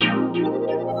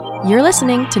You're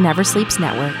listening to Never Sleeps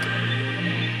Network.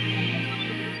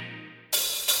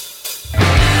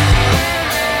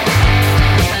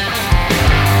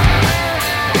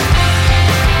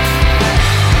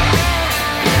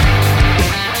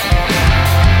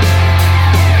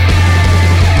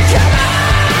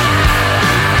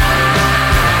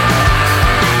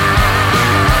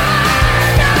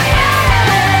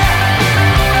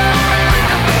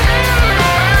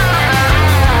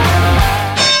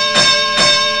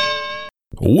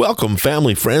 Welcome,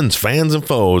 family, friends, fans, and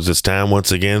foes. It's time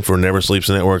once again for Never Sleeps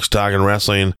Network's Talking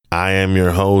Wrestling. I am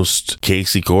your host,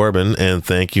 Casey Corbin, and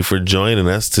thank you for joining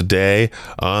us today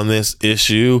on this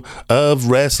issue of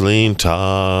Wrestling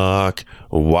Talk.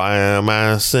 Why am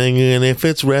I singing if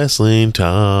it's Wrestling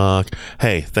Talk?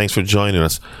 Hey, thanks for joining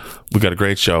us. We got a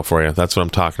great show for you. That's what I'm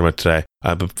talking about today.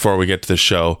 Before we get to the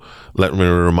show, let me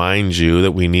remind you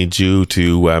that we need you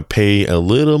to pay a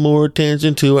little more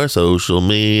attention to our social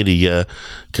media,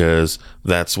 because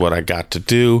that's what I got to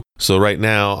do. So right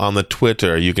now on the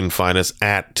Twitter, you can find us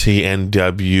at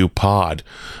TNW Pod.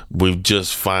 We've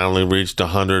just finally reached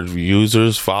 100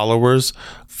 users, followers.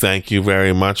 Thank you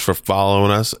very much for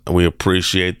following us. We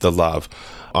appreciate the love.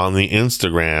 On the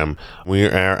Instagram, we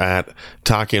are at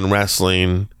Talking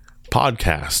Wrestling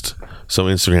Podcast. So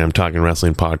Instagram, Talking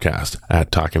Wrestling Podcast, at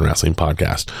Talking Wrestling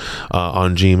Podcast.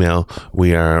 On Gmail,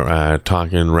 we are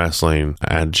Talking Wrestling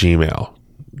at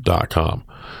gmail.com.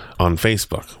 On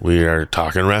Facebook, we are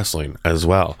Talking Wrestling as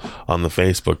well. On the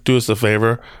Facebook, do us a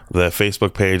favor. The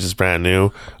Facebook page is brand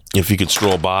new. If you could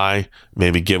scroll by,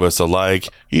 maybe give us a like.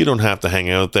 You don't have to hang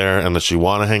out there unless you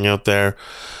want to hang out there.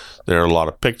 There are a lot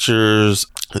of pictures.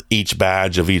 Each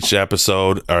badge of each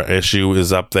episode or issue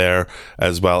is up there,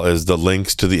 as well as the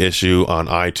links to the issue on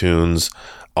iTunes.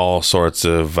 All sorts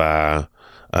of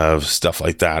stuff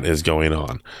like that is going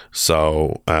on.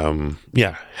 So,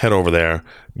 head over there,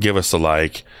 give us a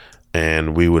like,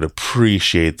 and we would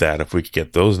appreciate that if we could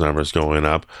get those numbers going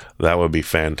up. That would be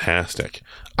fantastic.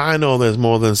 I know there's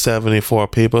more than 74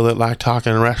 people that like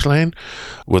talking wrestling.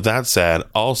 With that said,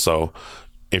 also,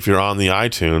 if you're on the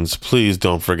iTunes, please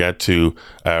don't forget to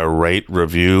rate,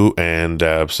 review, and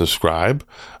subscribe.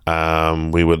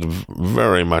 We would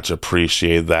very much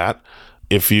appreciate that.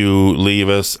 If you leave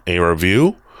us a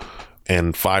review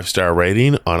and 5-star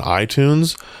rating on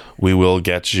iTunes, we will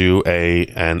get you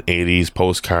an 80s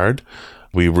postcard.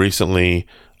 We recently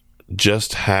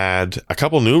just had a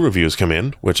couple new reviews come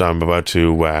in, which I'm about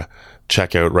to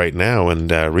check out right now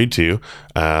and read to you.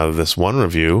 This one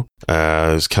review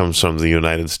comes from the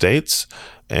United States,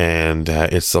 and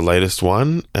it's the latest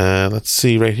one. Let's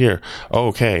see right here.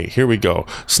 Okay, here we go.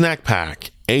 Snack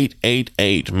Pack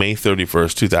 888, May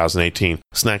 31st, 2018.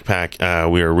 Snack Pack,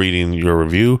 we are reading your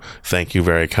review. Thank you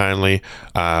very kindly.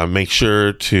 Make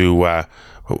sure to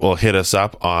hit us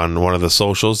up on one of the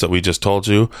socials that we just told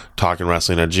you, Talking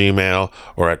Wrestling at Gmail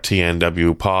or at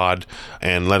TNW Pod,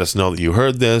 and let us know that you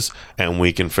heard this, and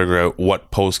we can figure out what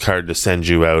postcard to send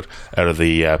you out of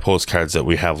the postcards that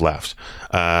we have left.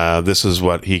 This is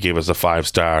what he gave us, a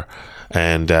 5-star.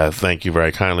 And thank you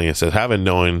very kindly. It says, having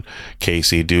known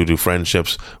Casey due to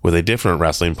friendships with a different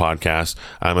wrestling podcast,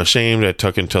 I'm ashamed it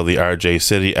took until the RJ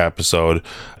City episode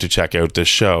to check out this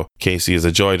show. Casey is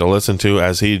a joy to listen to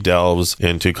as he delves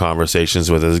into conversations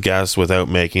with his guests without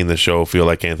making the show feel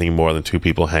like anything more than two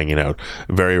people hanging out.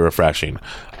 Very refreshing.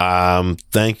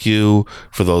 Thank you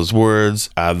for those words.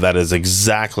 That is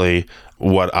exactly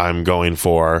what I'm going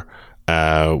for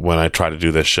when I try to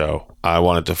do this show. I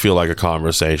want it to feel like a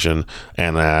conversation,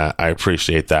 and I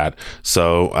appreciate that.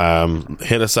 So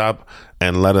hit us up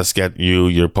and let us get you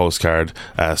your postcard.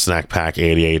 Snack Pack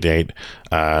 888.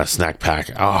 Snack Pack.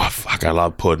 Oh, fuck, I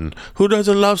love pudding. Who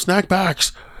doesn't love snack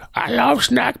packs? I love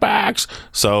snack packs.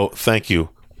 So thank you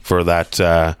for that.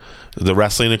 The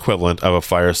wrestling equivalent of a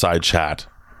fireside chat.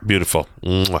 Beautiful.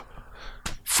 Mwah.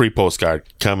 Free postcard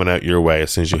coming out your way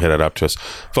as soon as you hit it up to us.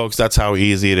 Folks, that's how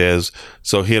easy it is.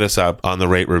 So hit us up on the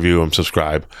rate, review, and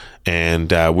subscribe.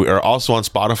 And we are also on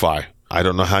Spotify. I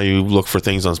don't know how you look for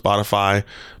things on Spotify,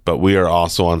 but we are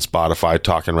also on Spotify.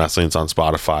 Talking Wrestling's on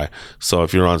Spotify. So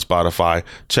if you're on Spotify,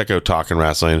 check out Talking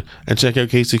Wrestling and check out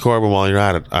Casey Corbin while you're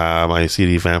at it. My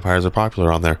CD Vampires are popular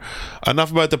on there.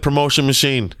 Enough about the promotion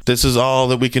machine. This is all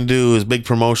that we can do, is big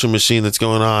promotion machine that's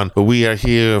going on. But we are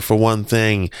here for one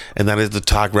thing, and that is to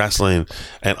talk wrestling.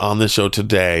 And on the show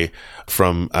today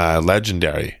from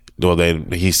Legendary, well,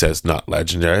 he says not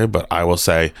legendary, but I will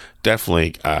say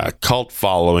definitely cult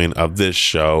following of this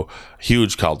show.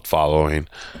 Huge cult following.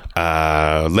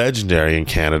 Legendary in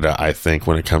Canada, I think,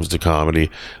 when it comes to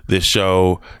comedy. This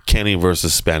show, Kenny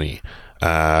versus Spenny.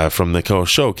 from the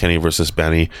show Kenny versus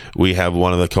Benny, we have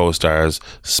one of the co-stars,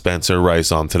 Spencer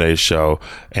Rice, on today's show,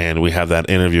 and we have that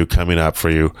interview coming up for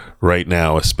you right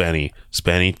now with Spenny.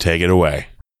 Spenny, take it away.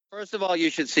 First of all, you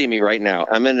should see me right now.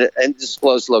 I'm in an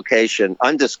undisclosed location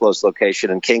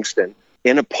in Kingston,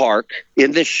 in a park,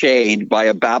 in the shade, by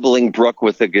a babbling brook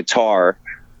with a guitar.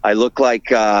 I look like,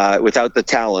 without the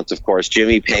talent, of course,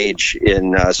 Jimmy Page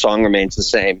in Song Remains the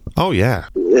Same. Oh, yeah.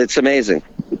 It's amazing.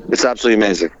 It's absolutely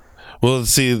amazing. Well,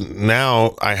 see,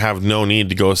 now I have no need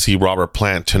to go see Robert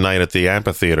Plant tonight at the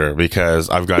amphitheater because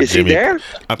I've got Jimmy. Is he there?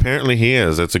 Apparently he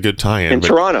is. It's a good tie-in. In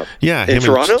Toronto? Yeah. In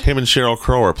Toronto? Him and Sheryl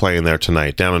Crow are playing there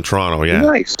tonight, down in Toronto, yeah.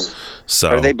 Nice. So,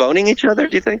 are they boning each other,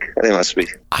 do you think? They must be.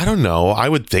 I don't know. I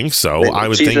would think so.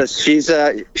 She's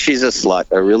a slut,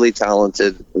 a really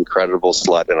talented, incredible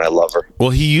slut, and I love her.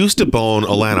 Well, he used to bone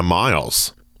Alana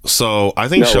Miles. So I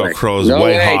think Sheryl Crow's No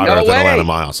way way. hotter No than way. Alana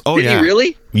Miles. Oh, Did yeah. he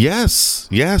really? Yes.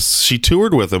 She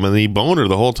toured with him and he boned her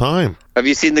the whole time. Have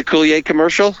you seen the Coulier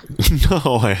commercial?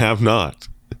 No, I have not.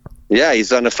 Yeah,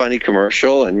 he's on a funny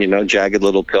commercial, and Jagged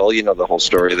Little Pill. The whole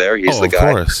story there. He's the guy.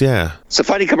 Of course, yeah. It's a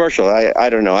funny commercial. I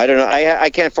don't know.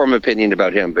 I can't form an opinion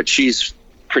about him, but she's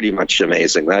pretty much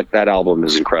amazing. That album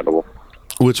is incredible.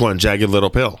 Which one? Jagged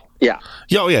Little Pill? Yeah.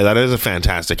 Oh, yeah, that is a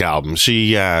fantastic album.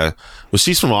 She's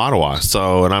from Ottawa,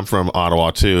 and I'm from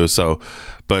Ottawa too. So,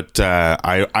 but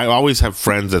I always have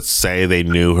friends that say they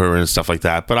knew her and stuff like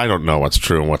that, but I don't know what's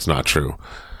true and what's not true.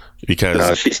 Because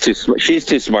no, she's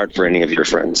too smart for any of your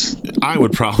friends. I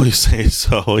would probably say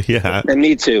so, yeah. And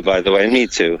me too, by the way. Me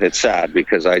too. It's sad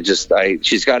because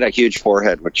she's got a huge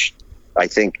forehead, which I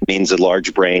think means a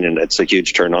large brain, and it's a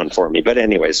huge turn on for me. But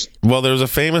anyways. Well, there's a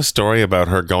famous story about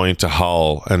her going to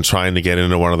Hull and trying to get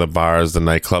into one of the bars, the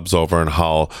nightclubs over in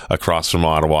Hull across from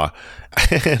Ottawa.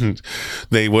 And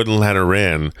they wouldn't let her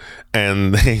in.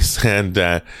 And they said,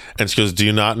 and she goes, "Do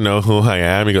you not know who I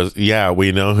am?" He goes, "Yeah,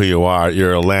 we know who you are.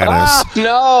 You're Alanis." Ah,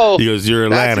 no. He goes, "You're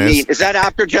That's Alanis." mean. Is that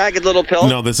after Jagged Little Pill?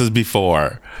 No, this is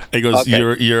before. He goes, Okay.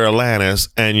 You're Alanis,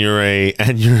 and you're a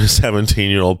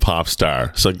 17-year-old pop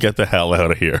star. So get the hell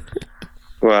out of here.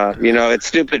 Well, it's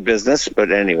stupid business,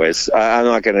 but anyways, I'm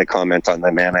not going to comment on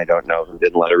the man I don't know who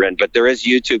didn't let her in. But there is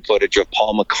YouTube footage of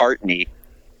Paul McCartney,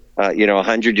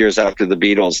 100 years after the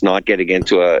Beatles, not getting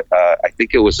into I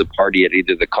think it was a party at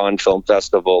either the Cannes Film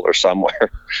Festival or somewhere.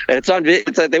 And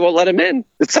they won't let him in.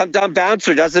 It's some dumb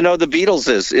bouncer doesn't know the Beatles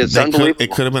is. It's unbelievable.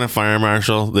 It could have been a fire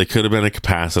marshal. They could have been a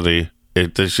capacity.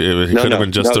 It could have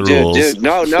been just the rules. Dude,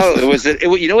 no.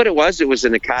 You know what it was? It was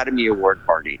an Academy Award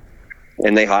party.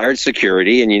 And they hired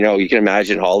security, and you can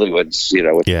imagine Hollywood's,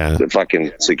 with the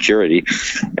fucking security,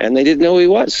 and they didn't know who he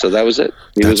was, so that was it.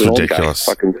 He was an ridiculous.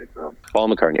 Old guy, fucking Paul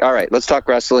McCartney. All right, let's talk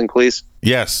wrestling, please.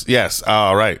 Yes.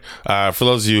 All right. For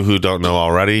those of you who don't know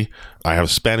already, I have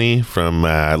Spenny from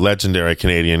legendary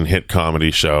Canadian hit comedy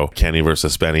show Kenny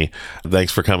versus Spenny.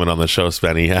 Thanks for coming on the show,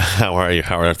 Spenny. How are you?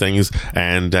 How are things?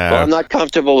 And well, I'm not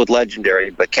comfortable with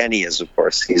legendary, but Kenny is, of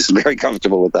course. He's very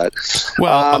comfortable with that.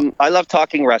 Well, I love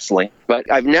talking wrestling,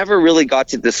 but I've never really got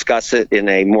to discuss it in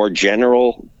a more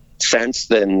general sense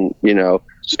than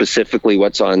specifically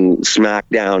what's on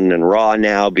SmackDown and Raw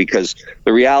now, because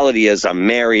the reality is I'm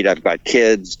married, I've got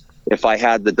kids. If I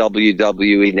had the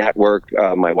WWE network,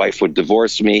 my wife would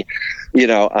divorce me.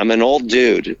 I'm an old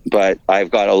dude, but I've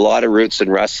got a lot of roots in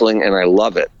wrestling, and I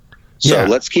love it. So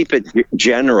let's keep it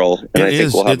general, and I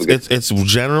think we'll have a good... It's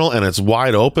general, and it's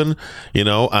wide open. A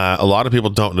lot of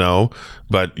people don't know,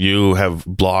 but you have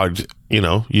blogged,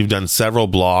 you've done several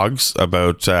blogs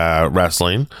about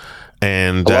wrestling.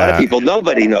 And a lot of people,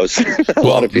 nobody knows. A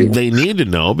lot of people. They need to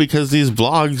know because these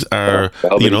blogs are,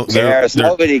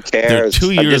 Nobody cares. They're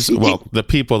 2 years. The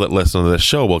people that listen to this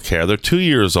show will care. They're 2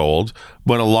 years old,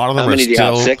 but a lot of them How many are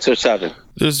still. Do you have, 6 or 7?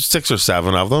 There's 6 or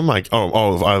 7 of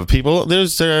them. People.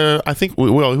 There's, I think,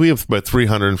 we have about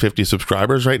 350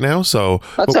 subscribers right now. So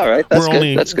that's all right. That's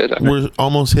good. That's good. We're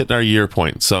almost hitting our year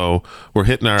point. So we're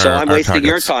hitting our. So I'm wasting targets.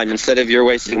 your time instead of you're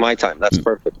wasting my time. That's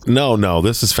perfect. No,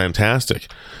 this is fantastic.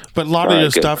 But a lot of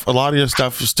your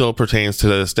stuff still pertains to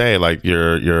this day, like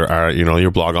your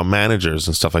blog on managers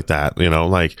and stuff like that.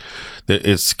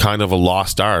 It's kind of a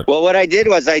lost art. Well, what I did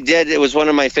was it was one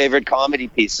of my favorite comedy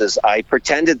pieces. I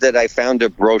pretended that I found a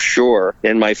brochure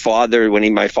in my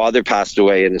father passed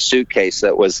away, in a suitcase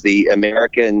that was the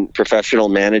American Professional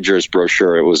Managers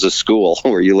brochure. It was a school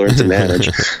where you learn to manage.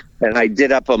 And I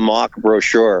did up a mock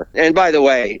brochure. And by the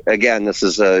way, again, this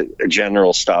is a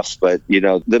general stuff, but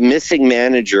the missing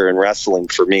manager in wrestling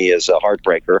for me is a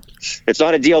heartbreaker. It's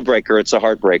not a deal breaker, it's a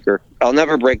heartbreaker. I'll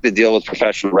never break the deal with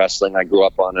professional wrestling. I grew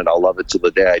up on it. I'll love it till the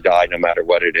day I die, no matter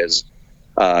what it is.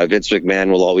 Vince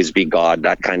McMahon will always be God,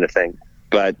 that kind of thing.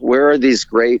 But where are these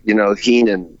great,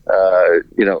 Heenan,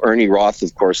 Ernie Roth,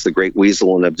 of course, the great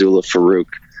Weasel, and Abdullah Farouk.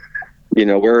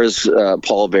 Where is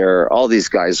Paul Bear? All these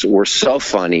guys were so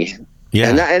funny. Yeah.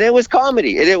 And it was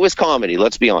comedy. It was comedy.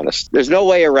 Let's be honest. There's no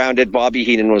way around it. Bobby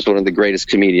Heenan was one of the greatest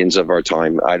comedians of our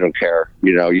time. I don't care.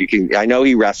 I know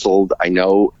he wrestled. I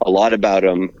know a lot about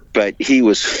him, but he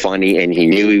was funny and he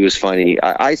knew he was funny.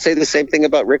 I say the same thing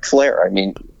about Ric Flair. I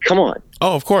mean, come on.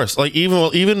 Oh, of course. Like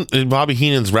even in Bobby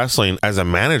Heenan's wrestling as a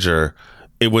manager,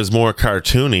 it was more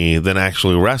cartoony than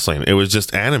actually wrestling. It was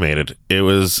just animated. It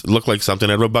looked like something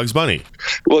out of a Bugs Bunny.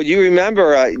 Well, you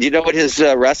remember, you know what his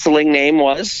wrestling name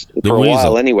was? The For Weasel. A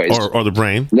while, anyways. Or the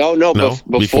Brain? No,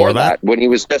 before that, when he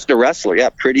was just a wrestler. Yeah,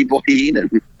 Pretty Boy Heenan.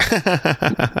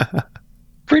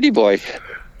 Pretty Boy.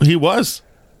 He was.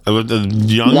 A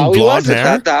young no, blonde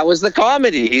hair. That was the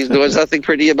comedy. There was nothing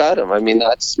pretty about him. I mean,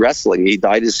 that's wrestling. He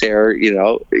dyed his hair,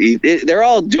 They're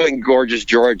all doing Gorgeous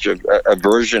George, a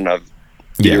version of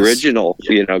the original,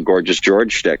 Gorgeous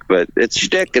George shtick, but it's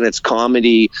shtick and it's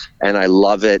comedy, and I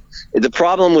love it. The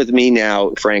problem with me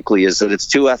now, frankly, is that it's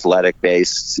too athletic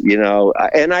based,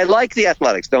 and I like the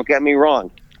athletics, don't get me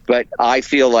wrong, but I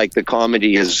feel like the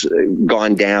comedy has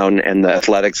gone down and the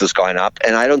athletics has gone up,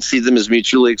 and I don't see them as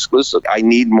mutually exclusive. I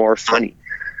need more funny.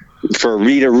 For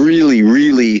me to really,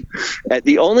 really, at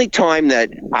the only time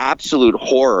that absolute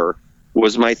horror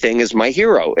was my thing as my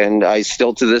hero, and I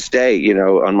still to this day,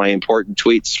 on my important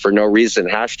tweets for no reason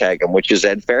hashtag him, which is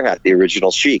Ed Fairhat, the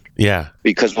original Sheik. Yeah,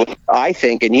 because what I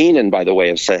think, and Heenan, by the way,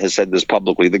 has said this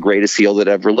publicly, the greatest heel that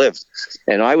ever lived.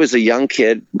 And I was a young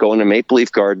kid going to Maple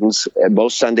Leaf Gardens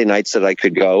most Sunday nights that I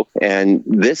could go, and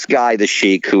this guy, the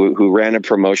Sheik, who ran a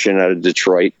promotion out of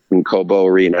Detroit in Cobo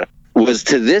Arena, was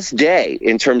to this day,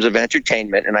 in terms of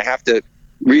entertainment, and I have to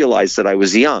realize that I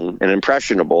was young and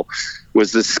impressionable,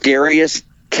 was the scariest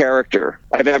character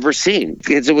I've ever seen,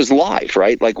 because it was live,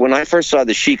 right? Like when I first saw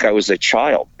the Sheik, I was a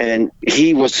child, and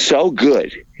he was so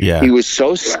good. Yeah. He was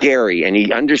so scary, and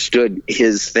he understood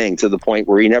his thing to the point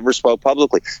where he never spoke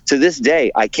publicly. To this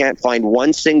day, I can't find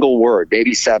one single word,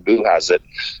 maybe Sabu has it,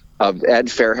 of Ed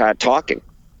Fairhat talking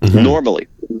normally.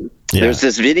 Yeah. There's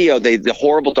this video, the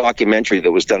horrible documentary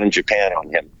that was done in Japan on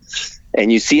him,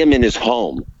 and you see him in his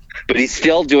home, but he's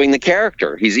still doing the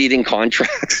character. He's eating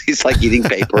contracts. He's like eating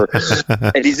paper,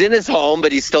 and he's in his home,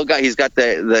 but he's got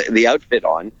the outfit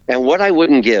on. And what I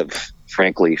wouldn't give,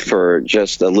 frankly, for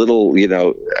just a little,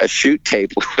 a shoot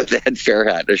tape with Ed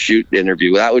Fairhat, a shoot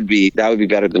interview, that would be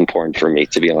better than porn for me,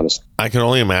 to be honest. I can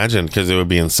only imagine, because it would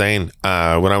be insane.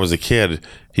 When I was a kid,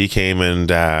 he came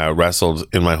and wrestled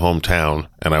in my hometown,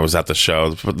 and I was at the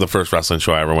show, the first wrestling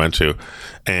show I ever went to,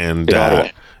 and in Ottawa.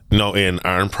 No, in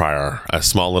Arnprior, a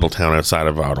small little town outside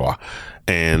of Ottawa.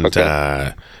 And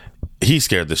he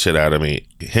scared the shit out of me.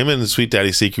 Him and Sweet Daddy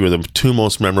Siki were the two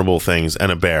most memorable things,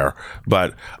 and a bear.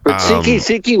 But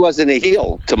Siki wasn't a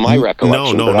heel, to my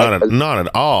recollection. No, not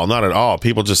at all. Not at all.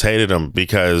 People just hated him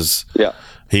because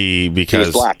he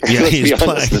was black. Yeah, he's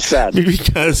black. Sad.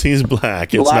 Because he's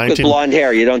black. It's black with blonde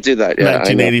hair. You don't do that. Yeah,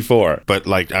 1984. But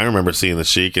I remember seeing the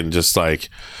Sheik and just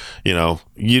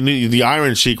you knew the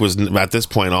Iron Sheik was at this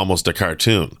point almost a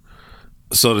cartoon.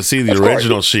 So to see the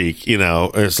original Sheik,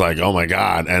 it's like, oh my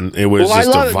God. And it was just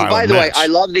a violent match. By the way, I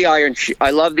love the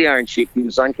Iron Sheik. He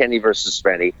was on Kenny versus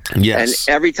Spenny. Yes.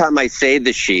 And every time I say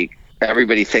the Sheik,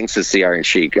 everybody thinks it's the Iron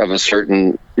Sheik of a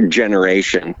certain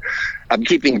generation. I'm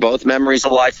keeping both memories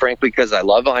alive, frankly, because I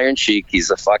love Iron Sheik. He's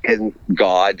a fucking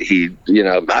god. He,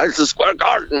 Madison Square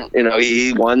Garden.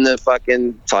 He won the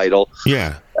fucking title.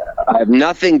 Yeah. I have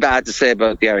nothing bad to say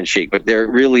about the Iron Sheik, but there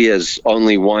really is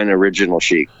only one original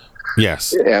Sheik.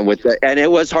 Yes. And it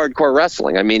was hardcore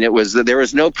wrestling. I mean, there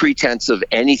was no pretense of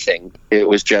anything. It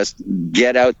was just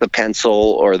get out the pencil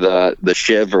or the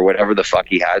shiv or whatever the fuck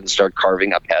he had and start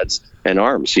carving up heads and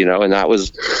arms,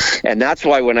 and that's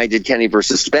why when I did Kenny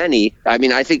versus Spenny, I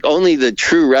mean, I think only the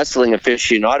true wrestling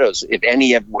aficionados, if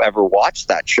any have ever watched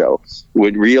that show,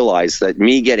 would realize that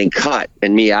me getting cut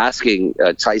and me asking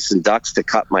Tyson Dux to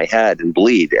cut my head and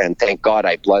bleed, and thank God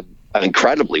I bled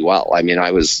incredibly well. I mean, I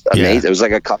was amazed. It was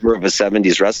like a cover of a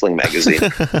 70s wrestling magazine.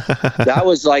 That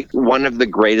was like one of the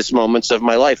greatest moments of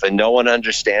my life, and no one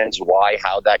understands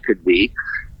how that could be.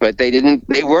 But they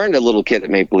weren't a little kid at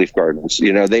Maple Leaf Gardens.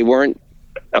 They weren't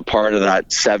a part of that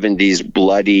 70s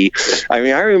bloody. I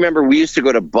mean, I remember we used to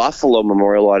go to Buffalo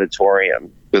Memorial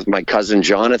Auditorium with my cousin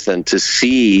Jonathan to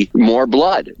see more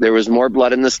blood. There was more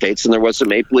blood in the States than there was at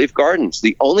Maple Leaf Gardens.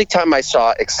 The only time I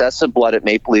saw excessive blood at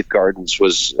Maple Leaf Gardens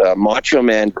was Macho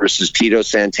Man versus Tito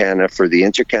Santana for the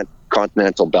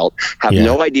Intercontinental belt. Have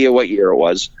no idea what year it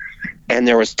was. And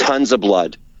there was tons of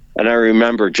blood. And I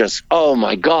remember just, oh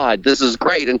my God, this is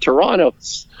great in Toronto.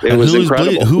 It was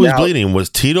incredible. Who was bleeding? Was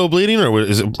Tito bleeding, or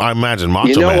is it? I imagine Macho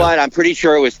Man. You know what? I'm pretty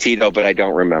sure it was Tito, but I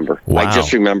don't remember. Wow. I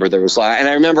just remember there was, and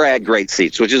I remember I had great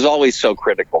seats, which is always so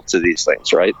critical to these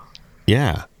things, right?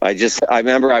 Yeah. I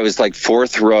remember I was like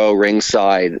fourth row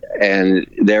ringside, and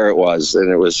there it was,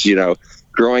 and it was,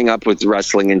 growing up with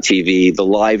wrestling and TV, the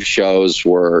live shows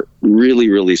were really,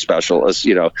 really special. As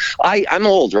I'm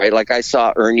old, right? Like I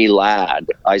saw Ernie Ladd,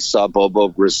 I saw Bobo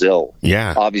Brazil.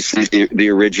 Yeah. Obviously the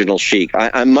original Sheik.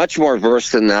 I'm much more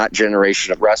versed in that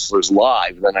generation of wrestlers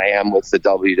live than I am with the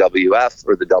WWF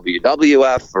or the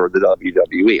WWF or the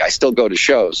WWE. I still go to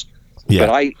shows. Yeah.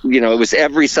 But it was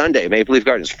every Sunday. Maple Leaf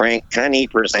Gardens. Frank Tunney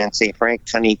presents a Frank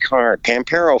Tunney card.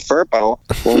 Pampero Firpo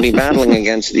will be battling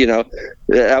against,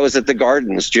 I was at the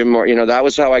Gardens. Jim Moore, that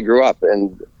was how I grew up.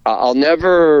 And I'll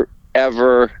never,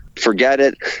 ever forget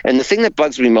it. And the thing that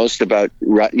bugs me most about,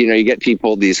 you get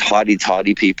people, these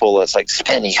haughty-toddy people. It's like,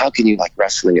 Spenny, how can you like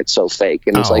wrestling? It's so fake.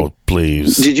 And it's like,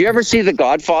 please. Did you ever see The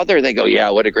Godfather? And they go,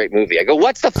 yeah, what a great movie. I go,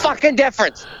 what's the fucking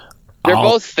difference? They're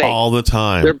both fake. All the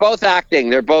time. They're both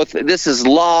acting. This is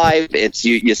live. It's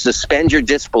you suspend your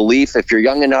disbelief if you're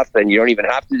young enough, and you don't even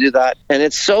have to do that. And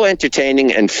it's so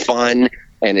entertaining and fun,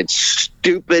 and it's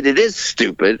stupid. It is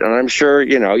stupid, and I'm sure,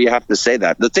 you have to say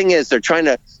that. The thing is, they're trying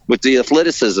to, with the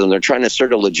athleticism, they're trying to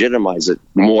sort of legitimize it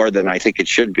more than I think it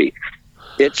should be.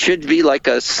 It should be like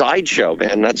a sideshow,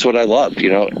 man. That's what I love.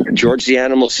 George the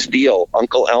Animal Steele,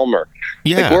 Uncle Elmer.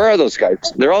 Yeah. Like, where are those guys?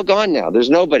 They're all gone now. There's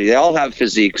nobody. They all have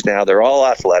physiques now. They're all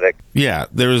athletic. Yeah.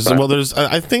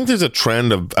 I think there's a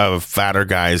trend of fatter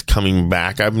guys coming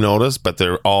back, I've noticed, but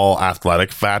they're all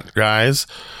athletic fat guys.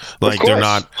 Like they're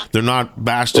not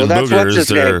bashed and that's boogers. What's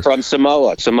his name from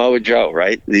Samoa Joe,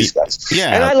 right? These guys.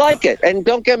 Yeah. And I like it. And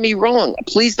don't get me wrong.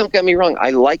 Please don't get me wrong.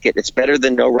 I like it. It's better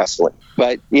than no wrestling.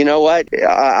 But you know what?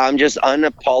 I'm just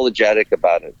unapologetic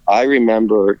about it. I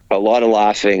remember a lot of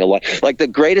laughing, like the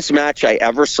greatest match I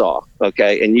ever saw.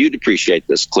 Okay, and you'd appreciate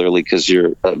this clearly because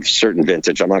you're of certain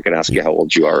vintage. I'm not going to ask you how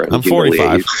old you are. I'm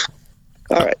 45.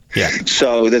 All right. Yeah.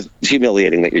 So it's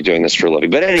humiliating that you're doing this for a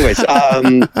living. But anyways,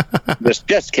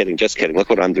 just kidding. Look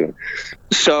what I'm doing.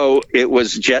 So it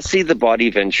was Jesse the Body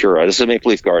Ventura. This is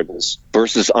Maple Leaf Gardens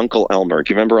versus Uncle Elmer.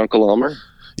 Do you remember Uncle Elmer?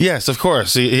 Yes, of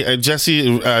course. Jesse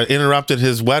interrupted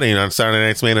his wedding on Saturday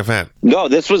Night's Main Event. No,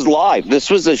 this was live. This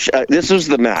was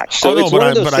the match. So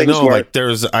but I know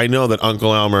I know that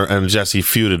Uncle Elmer and Jesse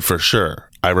feuded for sure.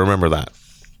 I remember that.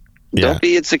 Yeah. Don't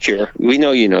be insecure. We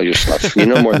know you know your stuff. You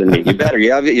know more than me. You better.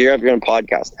 You have your own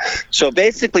podcast. So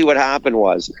basically what happened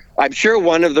was, I'm sure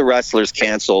one of the wrestlers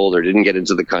canceled or didn't get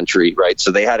into the country, right?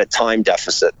 So they had a time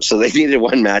deficit. So they needed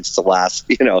one match to last,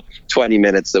 20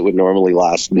 minutes that would normally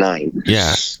last 9.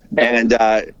 Yeah. And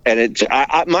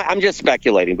I'm just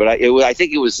speculating, but I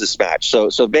think it was this match.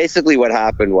 So basically what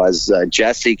happened was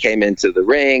Jesse came into the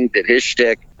ring, did his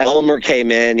shtick. Elmer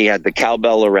came in. He had the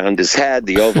cowbell around his head,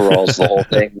 the overalls, the whole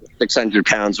thing, 600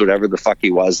 pounds, whatever the fuck he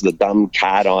was, the dumb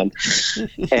cat on.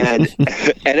 And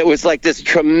it was like this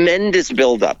tremendous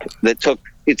buildup that took,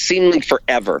 it seemed like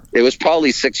forever. It was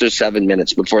probably 6 or 7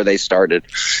 minutes before they started.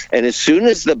 And as soon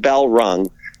as the bell rung,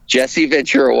 Jesse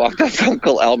Ventura walked up to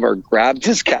Uncle Elmer, grabbed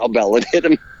his cowbell and hit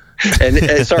him. And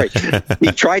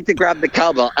he tried to grab the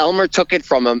cowbell. Elmer took it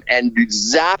from him and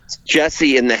zapped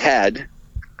Jesse in the head,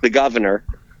 the governor.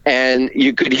 And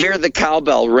you could hear the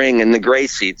cowbell ring in the gray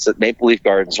seats at Maple Leaf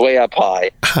Gardens way up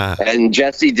high. And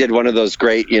Jesse did one of those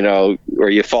great, where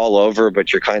you fall over,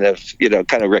 but you're kind of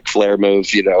Ric Flair move,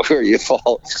 where you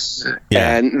fall.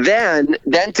 Yeah. And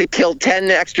then to kill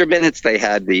 10 extra minutes, they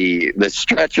had the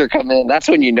stretcher come in. That's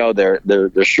when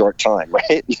they're short time,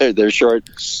 right? They're short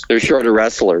a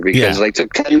wrestler because they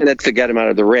took 10 minutes to get him out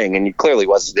of the ring, and he clearly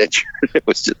wasn't injured. It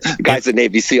was just the guy's a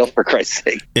Navy SEAL, for Christ's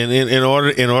sake. In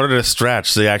order to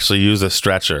stretch, they actually use a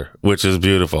stretcher, which is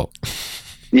beautiful.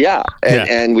 Yeah,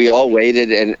 and we all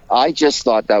waited, and I just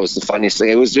thought that was the funniest thing.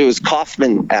 It was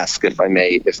Kaufman-esque, if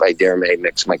I dare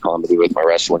mix my comedy with my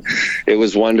wrestling. It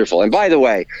was wonderful. And by the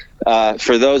way,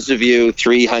 for those of you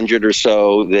 300 or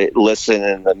so that listen,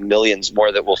 and the millions more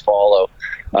that will follow,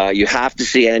 you have to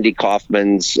see Andy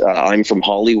Kaufman's "I'm from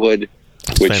Hollywood,"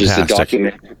 which fantastic. Is the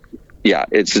document. Yeah,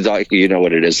 it's you know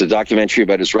what it is, the documentary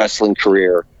about his wrestling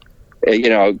career.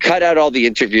 Cut out all the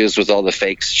interviews with all the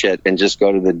fake shit and just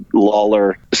go to the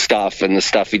Lawler stuff and the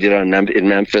stuff he did in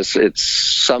Memphis. It's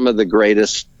some of the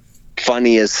greatest,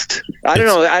 funniest. I don't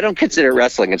know. I don't consider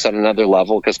wrestling. It's on another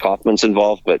level because Kaufman's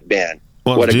involved, but man.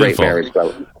 Well, what a beautiful. great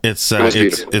marriage.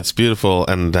 It's beautiful,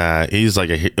 and he's like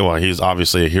he's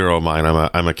obviously a hero of mine.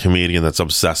 I'm a comedian that's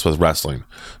obsessed with wrestling.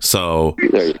 So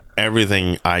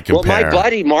everything I compare. Well, my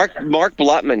buddy Mark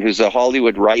Blutman, who's a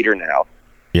Hollywood writer now,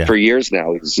 for years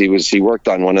now, he worked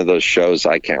on one of those shows.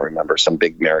 I can't remember, some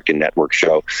big American network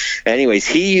show. Anyways,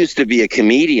 he used to be a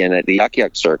comedian at the Yuck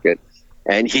Yuck circuit.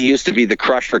 And he used to be the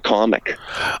Crusher comic.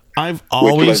 I've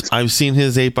seen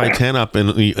his 8x10 up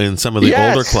in some of the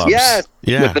older clubs. Yes,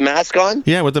 with the mask on.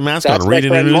 Yeah, with the mask on,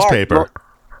 reading a newspaper.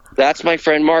 That's my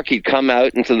friend Mark. He'd come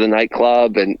out into the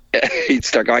nightclub and he'd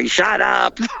start going, "Shut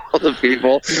up!" all the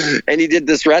people. And he did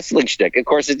this wrestling shtick. Of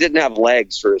course, it didn't have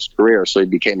legs for his career, so he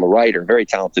became a writer. Very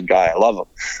talented guy. I love him.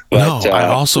 But, I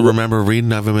also remember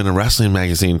reading of him in a wrestling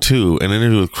magazine too, an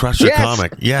interview with Crusher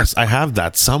comic. Yes, I have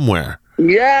that somewhere.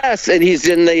 Yes, and he's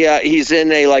in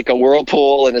a like a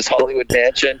whirlpool in his Hollywood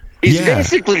mansion. He's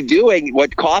basically doing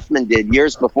what Kaufman did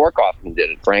years before Kaufman did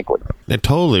it, frankly. It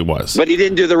totally was. But he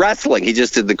didn't do the wrestling. He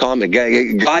just did the comic.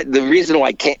 The reason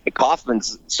why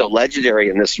Kaufman's so legendary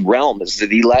in this realm is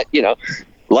that he like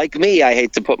me, I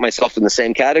hate to put myself in the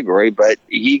same category, but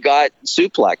he got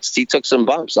suplexed. He took some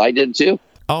bumps. I did too.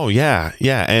 Oh yeah,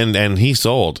 and he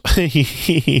sold.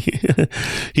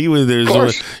 he was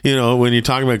when you're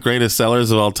talking about greatest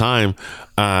sellers of all time,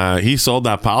 he sold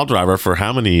that pile driver for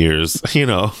how many years? He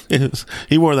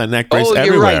wore that neck brace everywhere.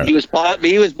 You're right. He was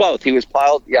both. He was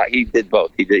piled. Yeah, he did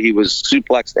both. He was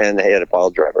suplexed and he had a pile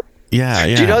driver. Yeah.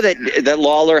 Do you know that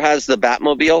Lawler has the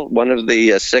Batmobile, one of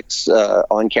the 6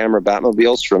 on-camera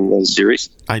Batmobiles from the series?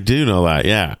 I do know that.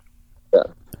 Yeah.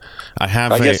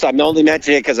 I guess I'm only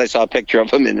mentioning it because I saw a picture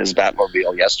of him in his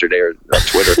Batmobile yesterday or on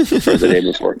Twitter or the day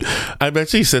before. I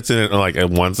bet he sits in it like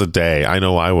once a day. I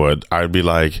know I would. I'd be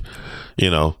like,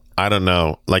 I don't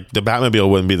know. Like the Batmobile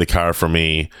wouldn't be the car for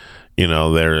me.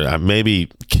 There maybe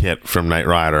Kit from Knight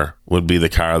Rider would be the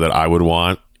car that I would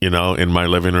want. In my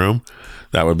living room.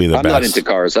 That would be the best. I'm not into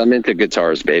cars. I'm into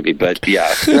guitars, baby. But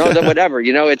yeah, whatever.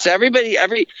 It's everybody.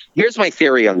 Here's my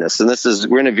theory on this, and we're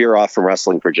going to veer off from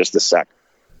wrestling for just a sec.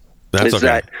 That's okay.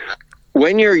 That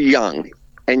when you're young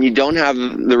and you don't have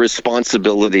the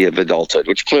responsibility of adulthood,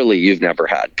 which clearly you've never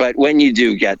had, but when you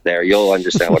do get there, you'll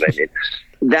understand what I mean.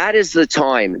 That is the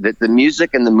time that the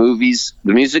music and the movies,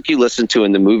 the music you listen to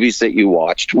and the movies that you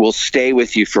watched will stay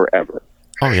with you forever.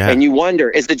 Oh, yeah. And you wonder,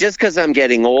 is it just because I'm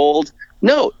getting old?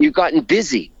 No, you've gotten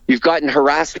busy. You've gotten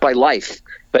harassed by life.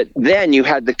 But then you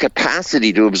had the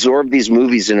capacity to absorb these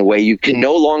movies in a way you can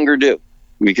no longer do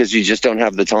because you just don't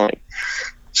have the time.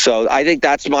 So I think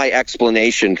that's my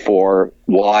explanation for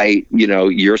why,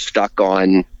 you're stuck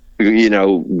on,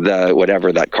 the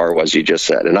whatever that car was you just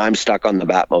said. And I'm stuck on the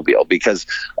Batmobile because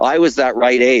I was that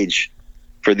right age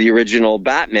for the original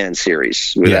Batman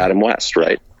series with Adam West,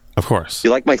 right? Of course.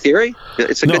 You like my theory?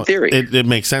 It's a good theory. It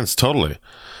makes sense. Totally.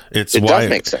 It does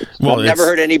make sense. Well, I've never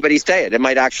heard anybody say it. It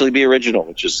might actually be original,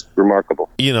 which is remarkable.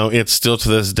 It's still to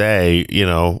this day,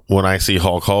 when I see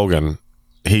Hulk Hogan,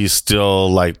 he's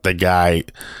still like the guy.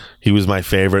 He was my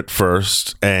favorite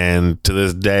first, and to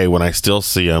this day, when I still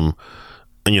see him,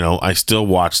 I still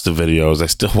watch the videos. I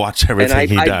still watch everything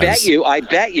he does. I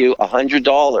bet you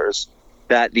 $100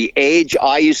 that the age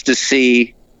I used to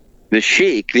see the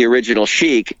Sheik, the original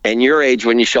Sheik, and your age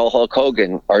when you saw Hulk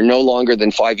Hogan are no longer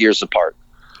than 5 years apart.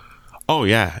 Oh,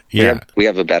 yeah. We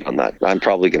have a bet on that. I'm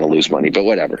probably going to lose money, but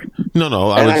whatever. No.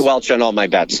 I welch on all my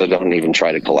bets, so don't even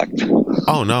try to collect.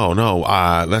 Oh, no.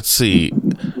 Let's see.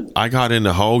 I got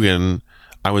into Hogan.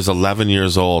 I was 11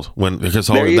 years old because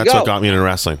Hogan, that's what got me into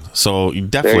wrestling. So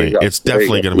definitely, it's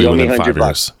definitely going to be within 5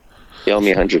 years. You owe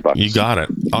me $100. You got it.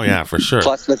 Oh yeah, for sure.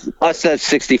 Plus that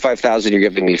 $65,000 you're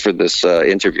giving me for this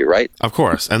interview, right? Of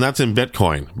course, and that's in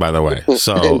Bitcoin, by the way.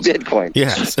 So Bitcoin.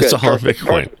 Yes, it's all in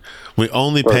Bitcoin. We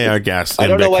only pay our guests in Bitcoin. I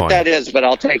don't know what that is, but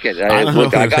I'll take it.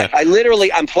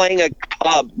 I'm playing a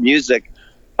pub music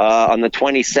on the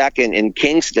 22nd in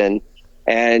Kingston,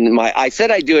 and I said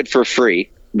I'd do it for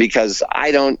free because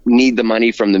I don't need the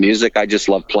money from the music. I just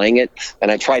love playing it, and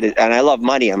I love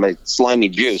money. I'm a slimy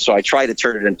Jew, so I try to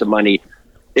turn it into money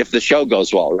if the show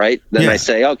goes well, right? Then I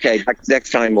say, okay,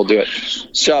 next time we'll do it.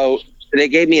 So they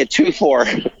gave me a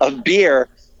 2-4 of beer,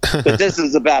 but this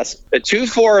is the best. A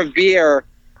 2-4 of beer,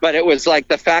 but it was like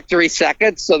the factory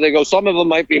seconds, so they go, some of them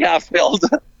might be half filled.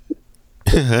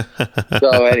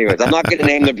 So anyways, I'm not going to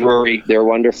name the brewery. They're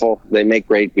wonderful. They make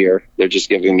great beer. They're just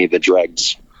giving me the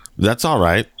dregs. That's all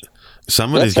right.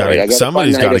 Somebody's got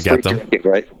to get them. Ticket,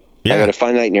 right? Yeah. I got a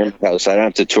fun night near my house. I don't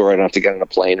have to tour. I don't have to get on a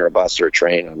plane or a bus or a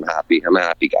train. I'm happy. I'm a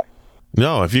happy guy.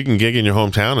 No, if you can gig in your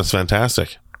hometown, it's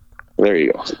fantastic. There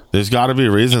you go. There's got to be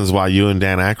reasons why you and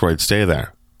Dan Aykroyd stay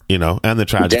there. and the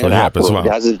tragic Dan happened as well.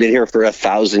 Aykroyd hasn't been here for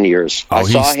 1,000 years. Oh, I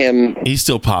saw him. He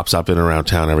still pops up in and around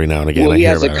town every now and again. Well, he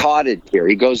has a cottage here.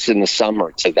 He goes in the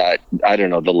summer to that, I don't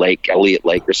know, the lake, Elliott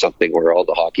Lake or something, where all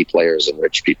the hockey players and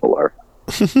rich people are.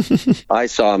 I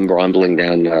saw him rumbling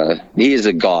down. He is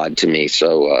a god to me.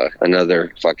 So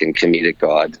another fucking comedic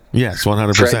god. Yes,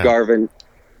 100%.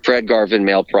 Fred Garvin,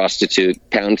 male prostitute,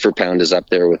 pound for pound is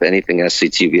up there with anything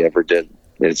SCTV ever did.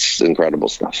 It's incredible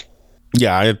stuff.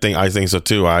 Yeah, I think so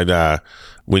too.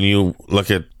 When you look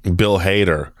at Bill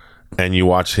Hader and you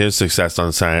watch his success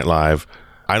on Saturday Night Live,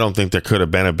 I don't think there could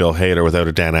have been a Bill Hader without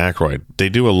a Dan Aykroyd. They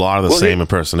do a lot of the same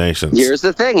impersonations. Here's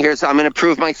the thing. I'm going to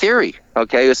prove my theory.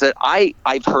 Okay, is that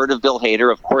I've heard of Bill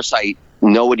Hader. Of course, I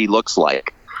know what he looks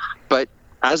like. But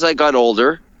as I got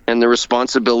older, and the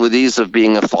responsibilities of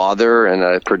being a father and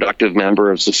a productive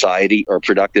member of society, or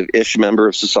productive-ish member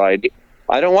of society,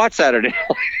 I don't watch Saturday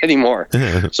Night anymore.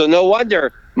 So no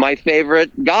wonder my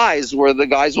favorite guys were the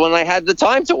guys when I had the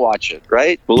time to watch it,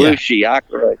 right? Belushi,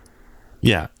 Aykroyd.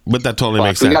 Yeah, but that totally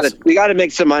makes sense. We got to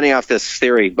make some money off this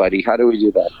theory, buddy. How do we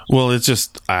do that? Well, it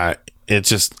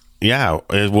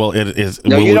is.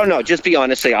 No, you don't know. Just be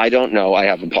honest. Say, I don't know. I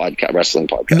have a wrestling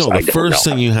podcast. No, the first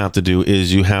thing you have to do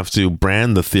is you have to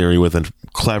brand the theory with a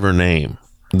clever name.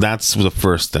 That's the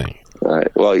first thing. All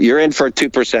right. Well, you're in for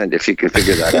 2% if you can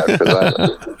figure that out.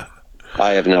 Because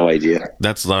I have no idea.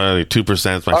 That's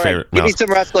 2%. Is my favorite. Give me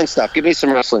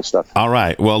some wrestling stuff. All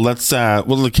right. Well, let's.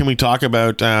 Can we talk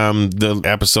about the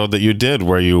episode that you did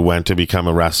where you went to become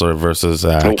a wrestler versus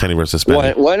Kenny versus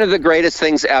Spenny? One of the greatest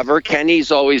things ever.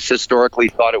 Kenny's always historically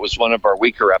thought it was one of our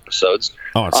weaker episodes.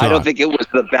 Oh, I don't think it was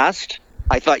the best.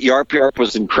 I thought Yarp Yarp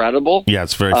was incredible. Yeah,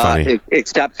 it's very funny.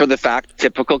 Except for the fact,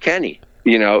 typical Kenny.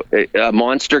 A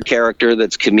monster character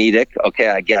that's comedic. Okay,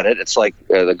 I get it. It's like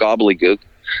the gobbledygook.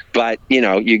 But,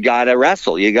 you got to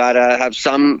wrestle. You got to have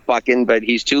some but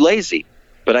he's too lazy.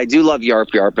 But I do love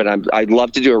Yarp Yarp, and I'd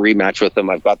love to do a rematch with him.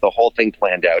 I've got the whole thing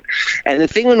planned out. And the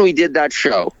thing when we did that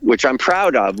show, which I'm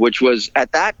proud of, which was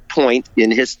at that point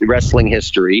in wrestling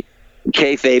history,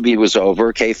 kayfabe was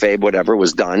over, kayfabe, whatever,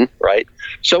 was done, right?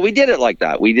 So we did it like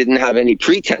that. We didn't have any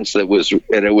pretense that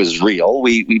it was real.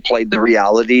 We played the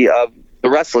reality of the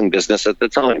wrestling business at the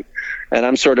time. And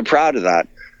I'm sort of proud of that.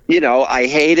 I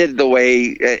hated the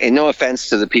way, and no offense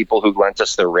to the people who lent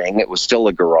us the ring, it was still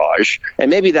a garage. And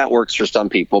maybe that works for some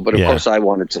people, but of course I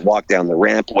wanted to walk down the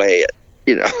rampway at,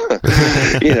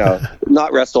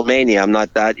 not WrestleMania. I'm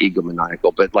not that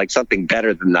egomaniacal, but like something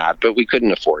better than that. But we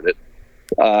couldn't afford it.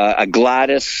 A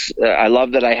Gladys, I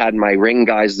love that I had my ring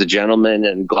guys, the gentleman,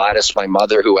 and Gladys, my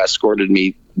mother, who escorted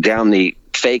me down the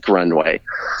fake runway.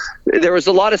 There was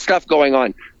a lot of stuff going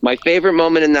on. My favorite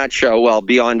moment in that show, well,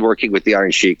 beyond working with the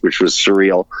Iron Sheik, which was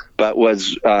surreal, but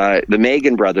was the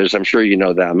Megan brothers. I'm sure you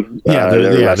know them.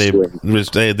 Yeah,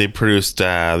 they produced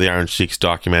the Iron Sheik's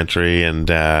documentary, and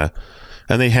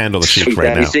they handle the Sheik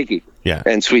right now. Siki. Yeah,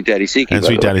 and Sweet Daddy Siki. And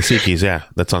Sweet Daddy Siki's,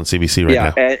 that's on CBC right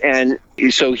now. And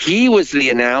so he was the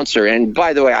announcer. And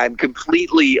by the way, I'm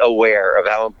completely aware of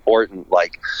how important,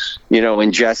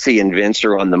 when Jesse and Vince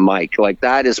are on the mic,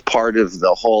 that is part of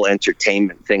the whole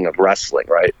entertainment thing of wrestling,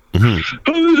 right? Mm-hmm.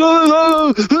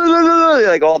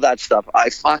 All that stuff. I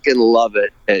fucking love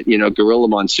it. Gorilla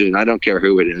Monsoon, I don't care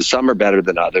who it is. Some are better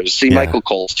than others. See, Michael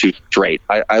Cole's too straight.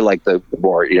 I like the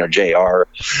more, JR.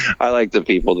 I like the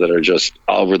people that are just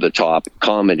over the top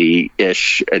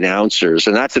comedy-ish announcers.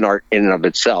 And that's an art in and of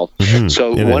itself. Mm-hmm.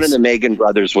 So one of the Megan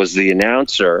brothers was the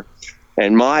announcer,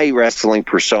 and my wrestling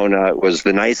persona was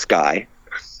the nice guy.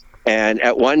 And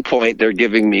at one point, they're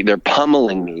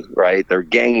pummeling me, right? They're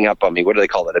ganging up on me. What do they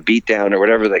call it? A beatdown or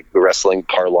whatever the wrestling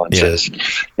parlance is.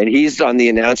 And he's on the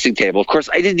announcing table. Of course,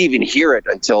 I didn't even hear it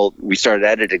until we started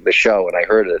editing the show, and I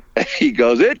heard it. And he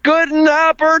goes, "It couldn't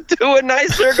happen to a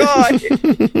nicer guy."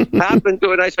 Happened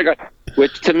to a nicer guy,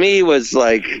 which to me was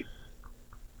like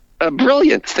a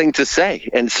brilliant thing to say,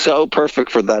 and so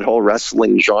perfect for that whole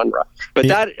wrestling genre. But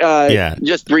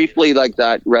just briefly,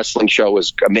 that wrestling show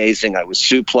was amazing. I was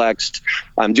suplexed.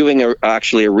 I'm doing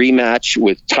actually a rematch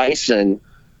with Tyson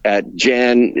at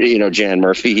Jan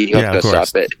Murphy. He hooked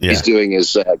us up. He's doing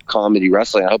his comedy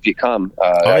wrestling. I hope you come.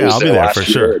 I'll be there for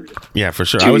sure. Yeah, for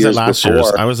sure. I was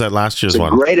at last year's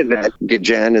one. Great event.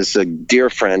 Jan is a dear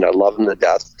friend. I love him to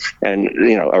death. And,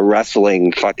 a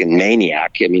wrestling fucking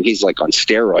maniac. I mean, he's like on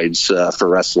steroids for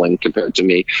wrestling compared to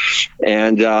me.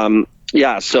 And,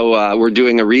 so we're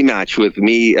doing a rematch with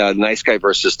me, Nice Guy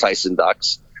versus Tyson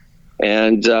Ducks.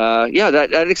 And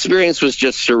that experience was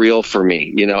just surreal for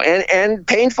me, and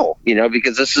painful,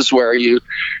 because this is where you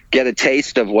get a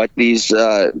taste of what these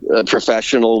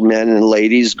professional men and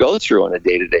ladies go through on a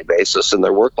day-to-day basis, and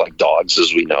they work like dogs,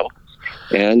 as we know.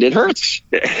 and it hurts.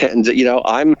 And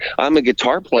I'm a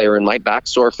guitar player, and my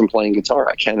back's sore from playing guitar.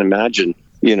 I can't imagine,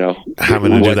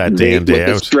 having to do that day in, day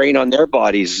out. The strain on their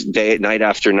bodies night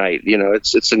after night.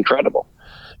 It's incredible.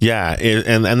 Yeah,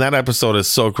 and that episode is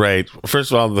so great.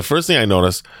 First of all, the first thing I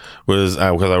noticed was,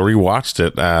 because I rewatched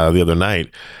it the other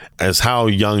night, is how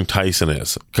young Tyson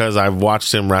is. Because I've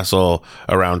watched him wrestle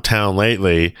around town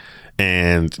lately,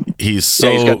 and he's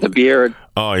got the beard.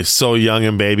 Oh, he's so young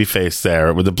and baby-faced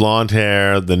there, with the blonde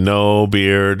hair, the no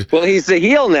beard. Well, he's the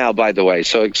heel now, by the way,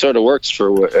 so it sort of works for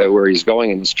where he's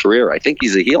going in his career. I think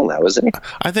he's a heel now, isn't he?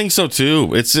 I think so,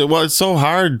 too. It's so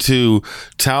hard to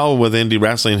tell with indie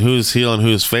wrestling who's heel and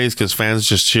who's face, because fans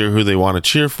just cheer who they want to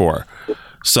cheer for.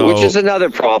 So, which is another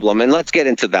problem, and let's get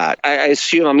into that. I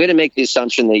assume, I'm going to make the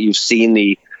assumption that you've seen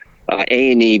the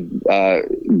A&E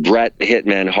Bret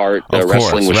Hitman Hart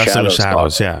Wrestling with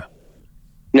Shadows. Yeah.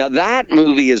 Now, that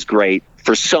movie is great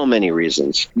for so many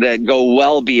reasons that go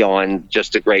well beyond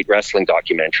just a great wrestling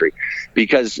documentary,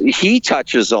 because he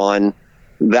touches on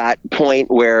that point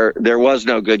where there was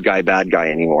no good guy, bad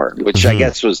guy anymore, which I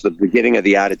guess was the beginning of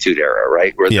the Attitude Era,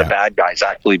 right? Where the bad guys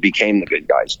actually became the good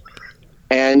guys.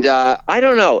 And I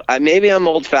don't know. Maybe I'm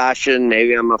old-fashioned.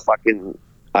 Maybe I'm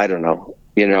I don't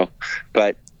know,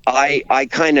 But I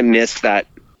kind of miss that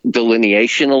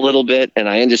delineation a little bit, and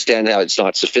I understand how it's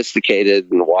not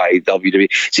sophisticated and why WWE.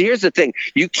 See, here's the thing: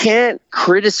 you can't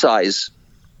criticize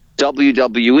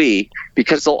WWE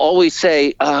because they'll always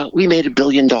say, "We made $1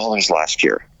 billion last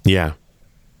year." Yeah.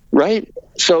 Right.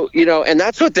 So and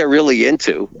that's what they're really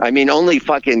into. I mean, only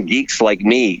fucking geeks like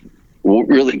me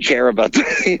really care about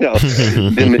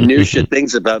the minutia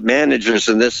things about managers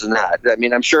and this and that. I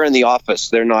mean, I'm sure in the office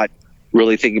they're not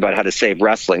really thinking about how to save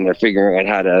wrestling. They're figuring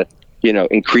out how to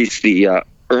increase the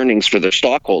earnings for their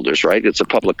stockholders, right? It's a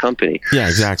public company. Yeah,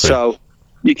 exactly. So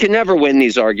you can never win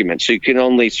these arguments. You can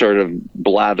only sort of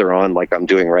blather on like I'm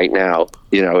doing right now,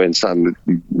 in some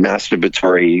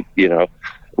masturbatory,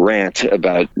 rant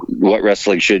about what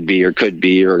wrestling should be or could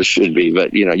be or should be.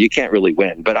 But, you can't really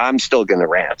win. But I'm still going to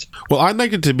rant. Well, I'd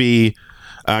like it to be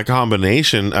a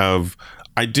combination of,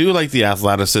 I do like the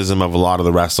athleticism of a lot of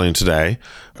the wrestling today,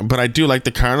 but I do like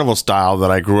the carnival style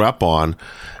that I grew up on.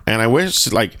 And I wish,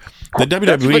 the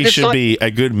WWE should be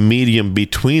a good medium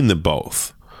between the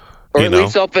both. Or at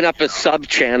least open up a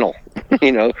sub-channel,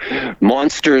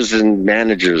 monsters and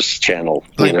managers channel.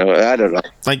 I don't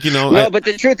know. No, but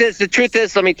the truth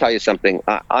is, let me tell you something.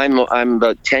 I'm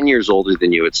about 10 years older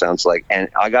than you, it sounds like. And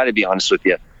I got to be honest with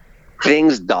you.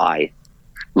 Things die.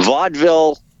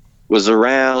 Vaudeville was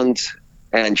around,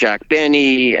 and Jack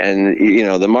Benny and,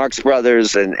 the Marx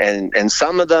Brothers, and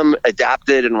some of them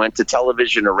adapted and went to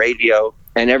television or radio,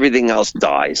 and everything else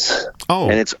dies. Oh,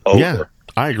 and it's over. Yeah,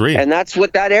 I agree. And that's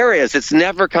what that era is. It's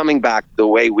never coming back the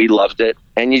way we loved it,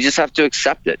 and you just have to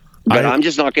accept it. But I'm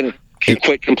just not going to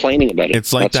quit complaining about it.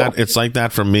 It's like that. It's like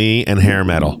that for me and hair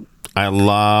metal. I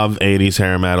love 80s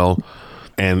hair metal,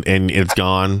 and it's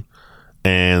gone.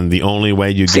 And the only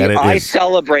way you get it I is...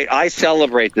 celebrate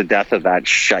the death of that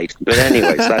shite. But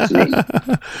anyways, that's me.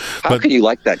 How can you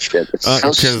like that shit? It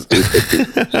sounds stupid.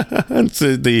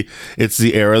 It's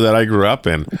the era that I grew up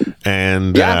in.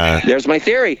 And there's my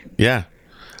theory. Yeah.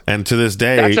 And to this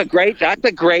day... That's a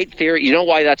great theory. You know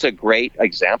why that's a great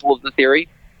example of the theory?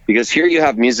 Because here you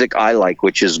have music I like,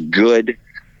 which is good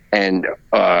and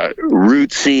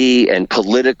rootsy and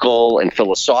political and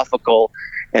philosophical.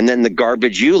 And then the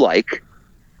garbage you like...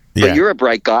 But you're a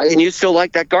bright guy, and you still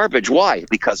like that garbage. Why?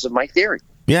 Because of my theory.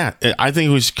 Yeah, I think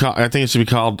it should be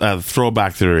called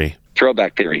Throwback Theory.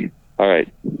 Throwback Theory. All right.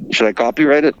 Should I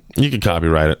copyright it? You can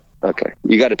copyright it. Okay.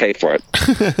 You got to pay for it.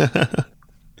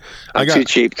 I'm too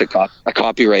cheap to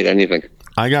copyright anything.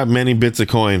 I got many bits of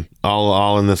coin,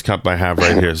 all in this cup I have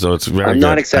right here, so it's very. I'm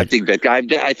not accepting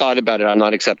Bitcoin. I thought about it. I'm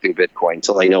not accepting Bitcoin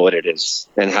until I know what it is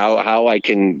and how I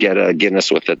can get a Guinness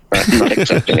with it. I'm not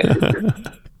accepting it.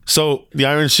 So the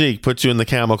Iron Sheik put you in the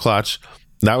camel clutch.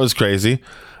 That was crazy.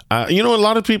 A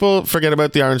lot of people forget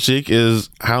about the Iron Sheik is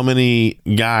how many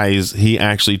guys he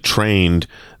actually trained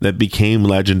that became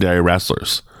legendary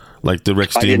wrestlers, like the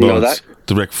Rick Steamboats,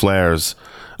 the Ric Flairs.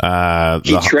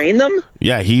 He trained them?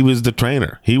 Yeah, he was the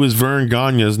trainer. He was Vern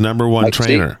Gagne's number one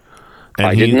trainer. And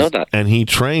I didn't know that. And he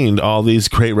trained all these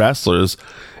great wrestlers,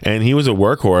 and he was a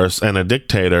workhorse and a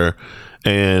dictator,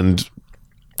 and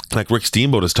like Rick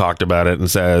Steamboat has talked about it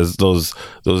and says those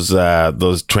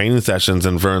training sessions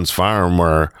in Vern's farm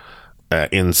were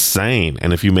insane.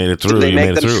 And if you made it through, you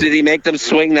made it through. Did he make them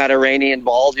swing that Iranian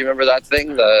ball? Do you remember that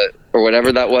thing? Or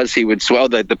whatever that was, he would swell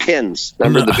the pins.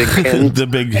 Remember the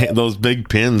big pins? those big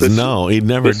pins. No, he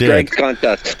never did. Strength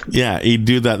contest. Yeah, he'd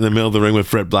do that in the middle of the ring with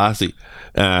Fred Blassie,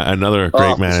 another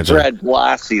great manager. Fred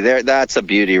Blassie, that's a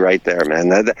beauty right there,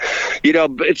 man.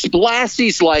 It's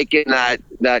Blassie's like in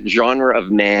that genre of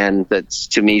man that's,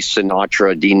 to me,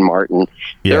 Sinatra, Dean Martin.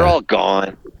 Yeah. They're all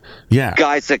gone. Yeah,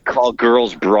 guys that call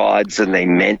girls broads and they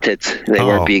meant it. They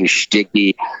weren't being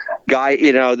shticky. Guy,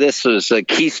 this was a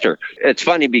keister. It's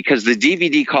funny because the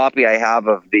DVD copy I have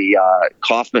of the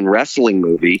Kaufman wrestling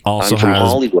movie also from has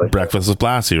Hollywood. Breakfast with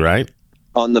Blassie, right?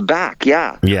 On the back,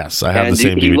 yeah. Yes, I have the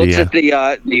same DVD. He looks at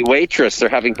the waitress. They're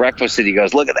having breakfast, and he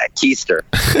goes, "Look at that keister."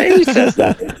 And who says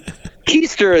that?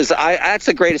 Keister is that's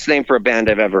the greatest name for a band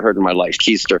I've ever heard in my life.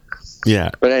 Keister.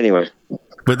 Yeah. But anyway.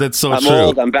 But that's so I'm true.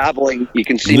 old. I'm babbling. You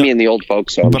can see me in the old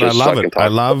folks home. But I love it.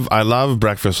 I love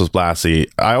Breakfast with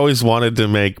Blassie. I always wanted to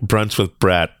make Brunch with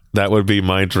Brett. That would be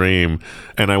my dream.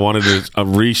 And I wanted to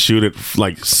reshoot it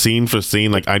like scene for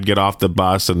scene. Like I'd get off the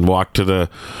bus and walk to the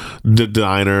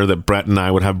diner that Brett and I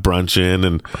would have brunch in,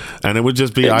 and it would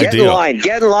just be ideal.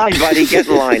 Get in line, buddy. Get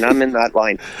in line. I'm in that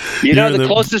line. The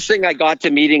closest thing I got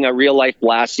to meeting a real life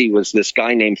Blassie was this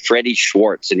guy named Freddie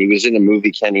Schwartz, and he was in a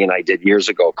movie Kenny and I did years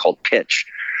ago called Pitch.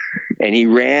 And he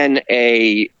ran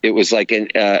a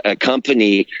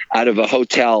company out of a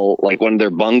hotel, like one of their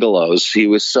bungalows. He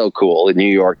was so cool, a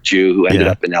New York Jew who ended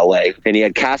up in LA. And he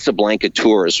had Casablanca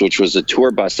Tours, which was a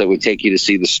tour bus that would take you to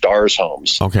see the stars'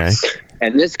 homes. Okay.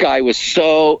 And this guy was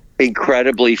so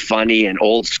incredibly funny and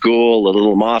old school, a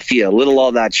little mafia, a little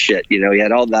all that shit. He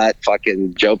had all that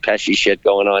fucking Joe Pesci shit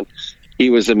going on. He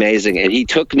was amazing. And he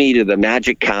took me to the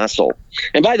Magic Castle.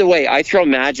 And by the way, I throw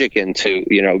magic into,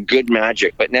 good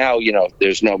magic. But now,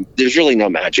 there's really no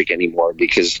magic anymore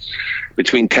because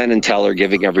between Penn and Teller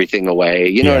giving everything away,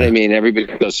 you know what I mean?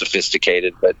 Everybody goes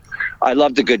sophisticated. But I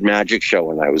loved a good magic show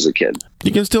when I was a kid.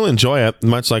 You can still enjoy it,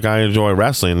 much like I enjoy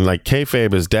wrestling. Like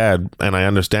kayfabe is dead, and I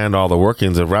understand all the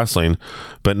workings of wrestling.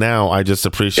 But now I just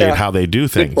appreciate how they do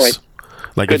things.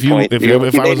 Like if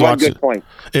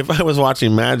I was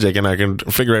watching Magic and I can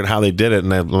figure out how they did it,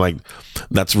 and I'm like,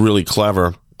 that's really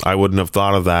clever. I wouldn't have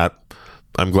thought of that.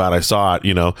 I'm glad I saw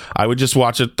it. I would just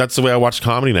watch it. That's the way I watch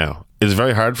comedy now. It's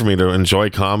very hard for me to enjoy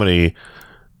comedy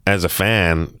as a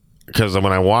fan because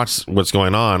when I watch what's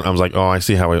going on, I was like, oh, I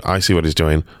see what he's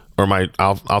doing, or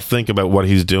I'll think about what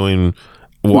he's doing,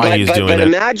 why he's doing it.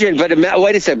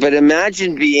 Wait a second. But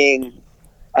imagine being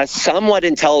a somewhat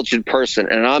intelligent person,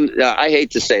 and I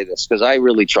hate to say this because I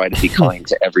really try to be kind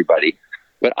to everybody,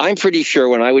 but I'm pretty sure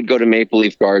when I would go to Maple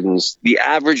Leaf Gardens, the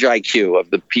average IQ of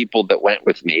the people that went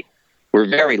with me were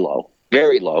very low,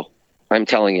 I'm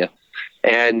telling you.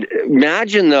 And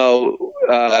imagine though,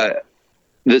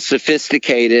 the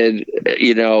sophisticated,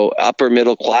 upper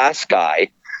middle class guy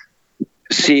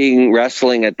seeing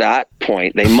wrestling at that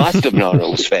point, they must have known it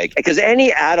was fake. Because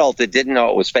any adult that didn't know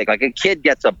it was fake, like a kid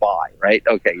gets a buy, right?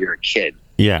 Okay, you're a kid.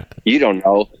 Yeah. You don't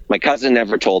know. My cousin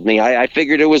never told me. I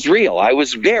figured it was real. I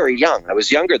was very young. I was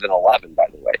younger than 11, by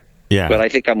the way. Yeah. But I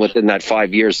think I'm within that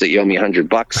 5 years that you owe me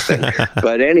 $100 thing.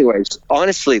 But anyways,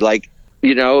 honestly, like,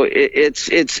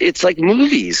 it's like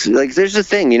movies. Like there's a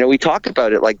thing, we talk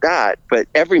about it like that, but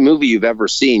every movie you've ever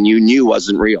seen, you knew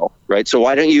wasn't real, right? So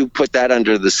why don't you put that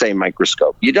under the same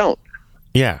microscope? You don't.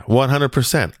 Yeah,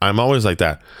 100%. I'm always like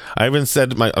that. I even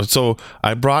said so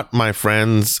I brought my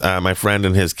friends, my friend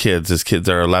and his kids. His kids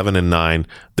are 11 and 9.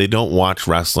 They don't watch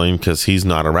wrestling because he's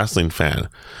not a wrestling fan.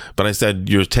 But I said,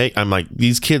 I'm like,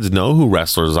 these kids know who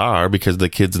wrestlers are because the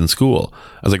kids in school.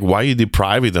 I was like, why are you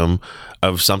depriving them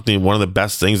of something, one of the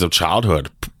best things of childhood,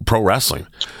 pro wrestling?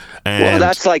 And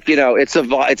that's like, it's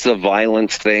a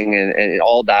violence thing and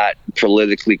all that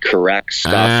politically correct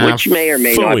stuff, which may or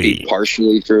may not be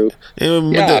partially true.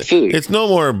 It's no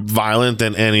more violent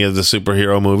than any of the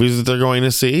superhero movies that they're going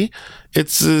to see.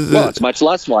 It's much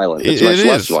less violent. It's much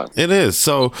less violent. It is.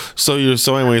 So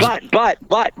anyways. But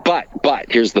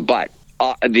here's the but.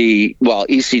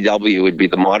 ECW would be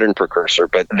the modern precursor,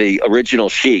 but the original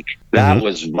Chic, that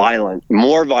was violent,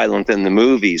 more violent than the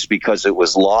movies because it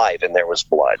was live and there was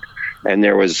blood and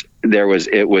it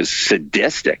was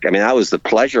sadistic. I mean, that was the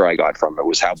pleasure I got from it,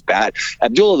 was how bad.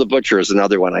 Abdullah the Butcher is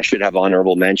another one I should have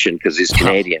honorable mention because he's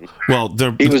Canadian. Well,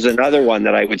 he was another one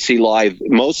that I would see live,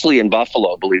 mostly in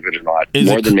Buffalo, believe it or not,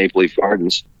 more than Maple Leaf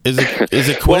Gardens. Is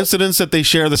it coincidence that they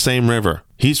share the same river?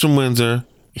 He's from Windsor.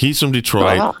 He's from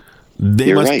Detroit. Right.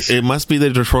 It must be the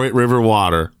Detroit River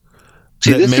water.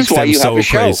 See, this is why you have a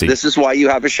show. Crazy. This is why you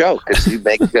have a show, because you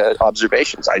make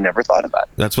observations. I never thought of that.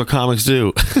 That's what comics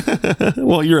do.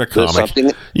 Well, you're a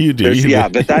comic. You do. Yeah,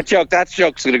 but that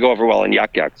joke's going to go over well in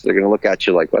Yuck Yucks. They're going to look at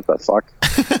you like, what the fuck?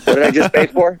 What did I just pay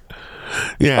for?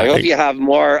 Yeah. I hope you have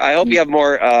more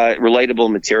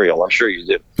relatable material. I'm sure you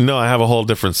do. No, I have a whole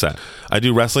different set. I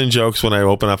do wrestling jokes when I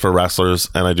open up for wrestlers,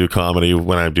 and I do comedy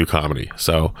when I do comedy.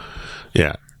 So,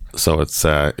 yeah. So it's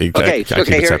okay.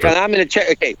 Here, I'm going to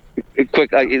check. Okay,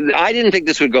 quick. I didn't think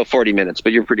this would go 40 minutes,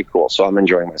 but you're pretty cool, so I'm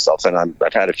enjoying myself, and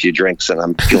I've had a few drinks, and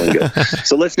I'm feeling good.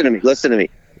 So listen to me.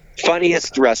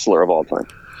 Funniest wrestler of all time.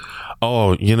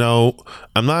 Oh,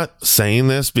 I'm not saying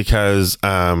this because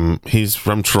he's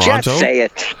from Toronto. Just say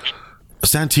it.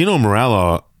 Santino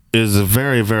Marella is a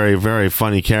very, very, very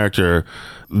funny character.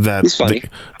 He's funny.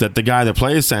 That the guy that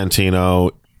plays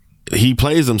Santino, he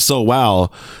plays him so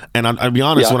well. And I'll be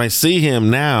honest, when I see him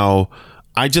now,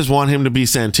 I just want him to be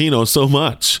Santino so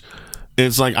much.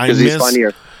 It's like he's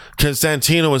funnier. Because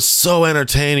Santino was so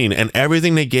entertaining, and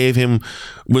everything they gave him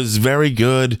was very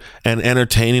good and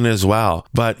entertaining as well.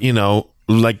 But,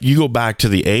 like you go back to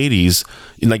the 80s,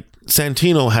 like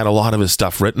Santino had a lot of his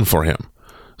stuff written for him.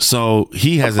 So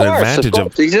he has an advantage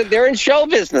of they're in show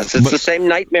business. It's the same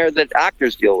nightmare that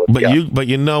actors deal with. But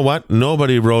you know what?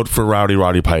 Nobody wrote for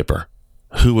Roddy Piper,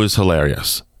 who was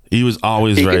hilarious. He was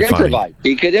always very funny.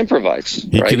 He could improvise.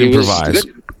 He could improvise.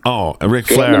 Oh, Ric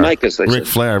Flair. Ric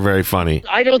Flair, very funny.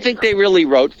 I don't think they really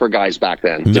wrote for guys back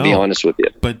then, to be honest with you.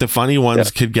 But the funny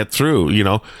ones could get through.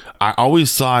 I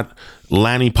always thought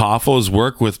Lanny Poffo's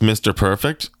work with Mr.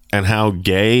 Perfect and how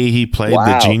gay he played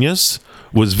the genius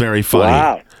was very funny.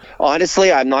 Wow.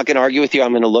 Honestly, I'm not going to argue with you.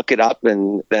 I'm going to look it up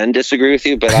and then disagree with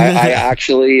you. But I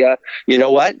actually, you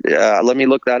know what? Let me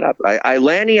look that up.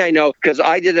 Lanny, I know, because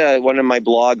I did one of my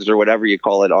blogs or whatever you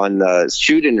call it on the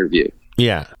Shoot Interview.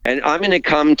 Yeah. And I'm going to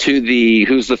come to the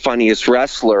who's the funniest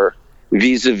wrestler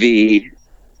vis-a-vis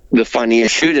the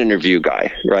funniest Shoot Interview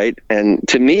guy, right? And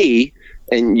to me,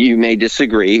 and you may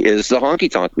disagree, is the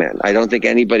Honky Tonk Man. I don't think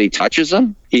anybody touches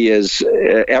him. He is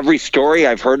every story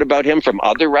I've heard about him from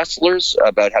other wrestlers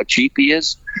about how cheap he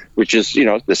is, which is,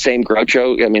 the same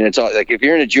Groucho. I mean, it's all like if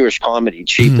you're in a Jewish comedy,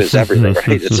 cheap is everything,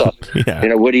 right? It's all,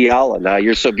 Woody Allen,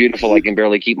 you're so beautiful, I can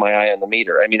barely keep my eye on the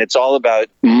meter. I mean, it's all about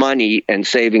money and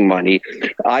saving money.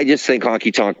 I just think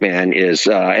Honky Tonk Man is,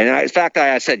 in fact,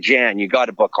 I said, Jan, you got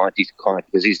to book Honky Tonk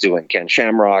because he's doing Ken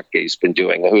Shamrock. He's been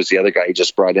doing, who's the other guy he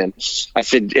just brought in? I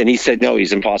said, and he said, no,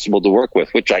 he's impossible to work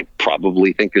with, which I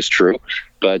probably think is true.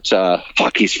 But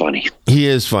fuck, he's funny. He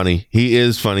is funny.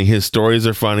 His stories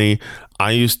are funny.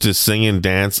 I used to sing and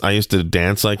dance. I used to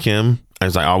dance like him,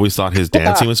 as I always thought his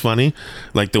dancing was funny.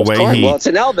 Like the way he... Well, it's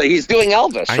an Elvis. He's doing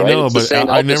Elvis, right? I know, but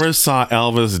I never saw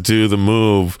Elvis do the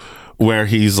move where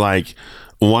he's like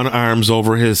one arm's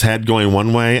over his head going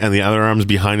one way and the other arm's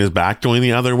behind his back going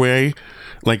the other way.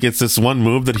 Like it's this one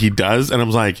move that he does, and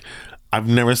I'm like... I've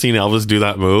never seen Elvis do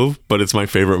that move, but it's my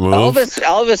favorite move.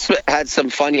 Elvis had some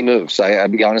funny moves. I'll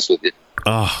be honest with you.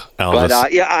 Oh, Elvis. But I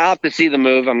have to see the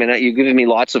move. I mean, you're giving me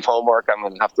lots of homework. I'm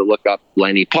going to have to look up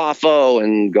Lanny Poffo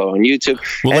and go on YouTube.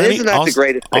 Well, and isn't that the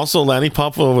greatest thing? Also, Lanny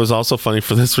Poffo was also funny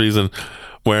for this reason,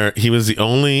 where he was the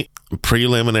only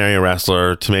preliminary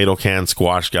wrestler, tomato can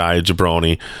squash guy,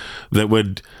 jabroni, that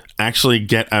would actually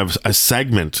get a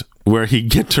segment where he'd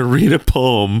get to read a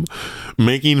poem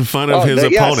making fun of his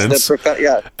opponents.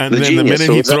 And then the minute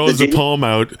he throws the poem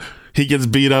out, he gets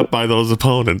beat up by those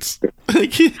opponents.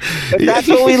 But that's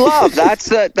what we love. That's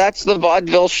the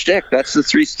vaudeville shtick. That's the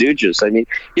Three Stooges. I mean,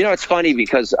 it's funny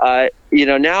because,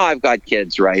 now I've got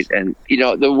kids, right? And,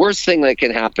 the worst thing that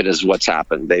can happen is what's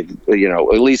happened. They've,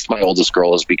 at least my oldest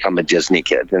girl has become a Disney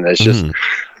kid. And it's just,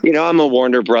 I'm a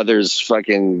Warner Brothers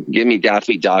fucking give me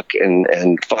Daffy Duck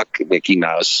and fuck Mickey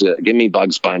Mouse. Give me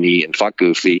Bugs Bunny and fuck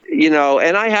Goofy. And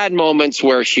I had moments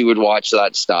where she would watch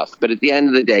that stuff. But at the end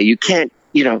of the day, you can't,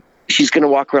 she's going to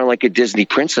walk around like a Disney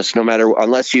princess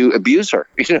unless you abuse her,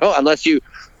 unless you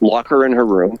lock her in her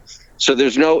room. So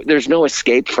there's no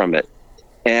escape from it.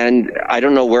 And I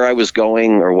don't know where I was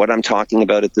going or what I'm talking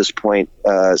about at this point.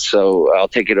 So I'll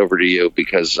take it over to you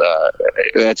because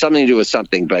it had something to do with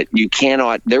something, but you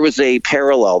cannot, there was a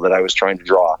parallel that I was trying to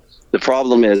draw. The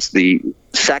problem is the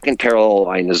second parallel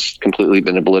line has completely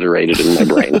been obliterated in my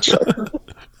brain. So.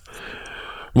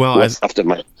 Well,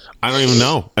 I don't even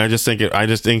know. I just think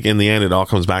in the end it all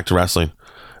comes back to wrestling,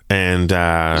 and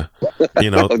nice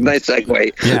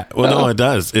segue. Yeah, well, no, it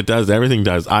does. It does. Everything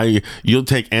does. You'll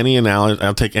take any analogy.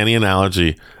 I'll take any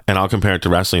analogy, and I'll compare it to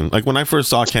wrestling. Like when I first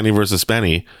saw Kenny versus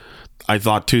Spenny, I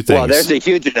thought two things. Well, there's a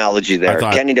huge analogy there.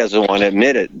 Kenny doesn't want to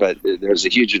admit it, but there's a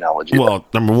huge analogy. Well,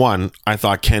 number one, I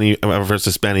thought Kenny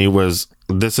versus Spenny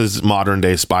this is modern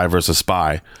day spy versus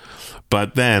spy.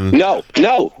 But then no.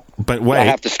 But wait, I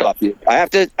have to stop you. I have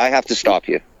to stop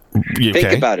you. Okay.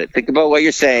 Think about it. Think about what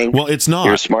you're saying. Well, it's not.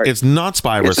 You're smart. It's not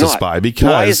spy versus spy because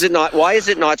why is it not? Why is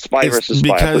it not spy versus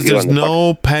spy? Because there's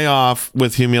no payoff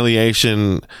with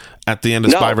humiliation at the end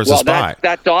of spy versus spy.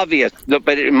 That's obvious.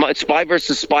 But spy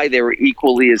versus spy, they were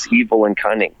equally as evil and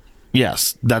cunning.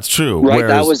 Yes, that's true. Right.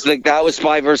 Whereas, that was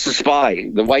spy versus spy.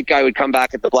 The white guy would come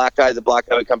back at the black guy. The black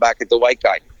guy would come back at the white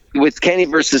guy. With Kenny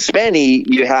versus Spenny,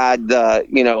 you had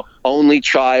the only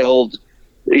child,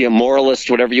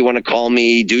 moralist, whatever you want to call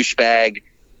me, douchebag,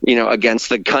 against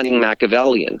the cunning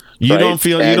Machiavellian. You don't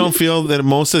feel that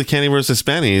most of the Kenny versus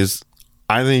Spennies,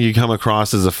 I think you come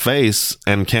across as a face,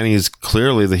 and Kenny's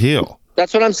clearly the heel.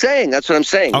 That's what I'm saying.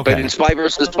 Okay. But in Spy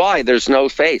versus Spy, there's no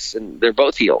face, and they're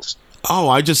both heels. Oh,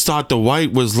 I just thought the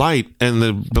white was light and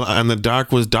the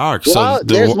dark was dark. Well, so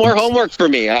there's more homework for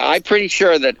me. I'm pretty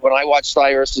sure that when I watched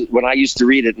Spy versus, when I used to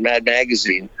read it in Mad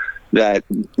Magazine, that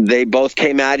they both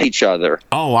came at each other.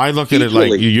 Oh, I look at it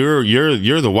like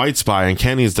you're the white spy and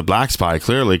Kenny's the black spy,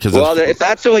 clearly. Well, if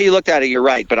that's the way you looked at it, you're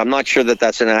right. But I'm not sure that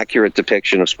that's an accurate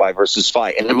depiction of Spy versus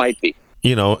Spy, and it might be.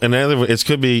 And it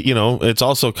could be. It's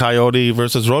also Coyote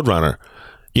versus Roadrunner.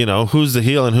 Who's the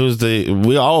heel and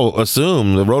we all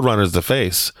assume the Roadrunner's the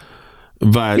face.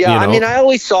 But yeah, I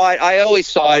always saw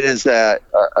it as a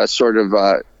sort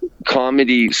of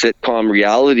comedy sitcom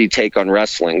reality take on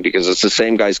wrestling, because it's the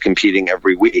same guys competing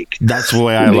every week. That's the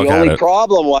way I look at it. The only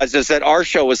problem is that our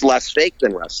show was less fake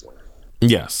than wrestling.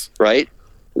 Yes. Right?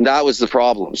 That was the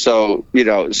problem. So,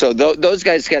 those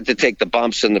guys got to take the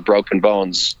bumps and the broken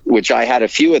bones, which I had a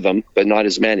few of them, but not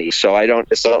as many. So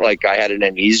it's not like I had it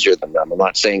any easier than them. I'm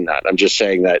not saying that. I'm just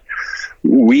saying that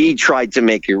we tried to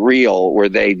make it real where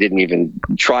they didn't even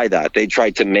try that. They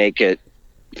tried to make it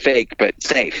fake, but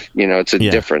safe. It's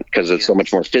different because it's so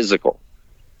much more physical.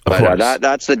 But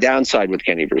that's the downside with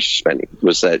Kenny versus Spenny,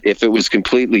 was that if it was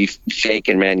completely fake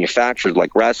and manufactured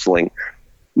like wrestling,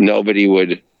 nobody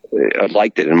would have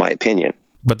liked it, in my opinion.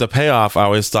 But the payoff, I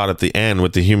always thought at the end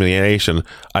with the humiliation,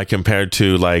 I compared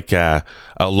to like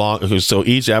so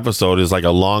each episode is like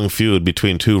a long feud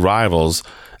between two rivals,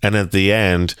 and at the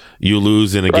end you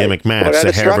lose in a gimmick match,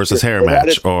 a hair versus hair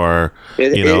match,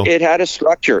 it had a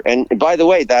structure. And by the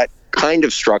way, that kind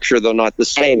of structure, though not the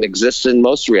same, exists in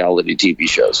most reality TV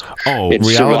shows. It's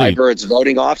reality. Survivor, it's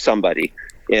voting off somebody.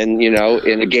 And,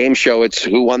 in a game show, it's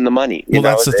who won the money.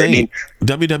 That's the thing.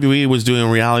 WWE was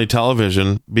doing reality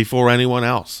television before anyone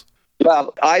else.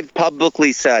 Well, I've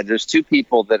publicly said there's two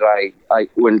people that I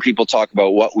when people talk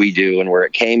about what we do and where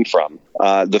it came from,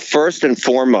 the first and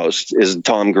foremost is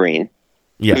Tom Green,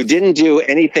 who didn't do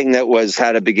anything that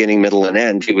had a beginning, middle, and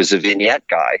end. He was a vignette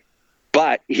guy,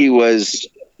 but he was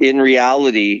in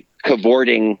reality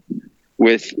cavorting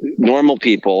with normal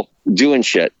people doing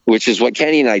shit, which is what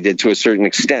Kenny and I did to a certain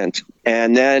extent.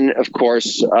 And then, of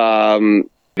course,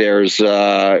 there's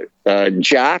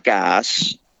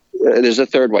Jackass. There's a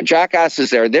third one. Jackass is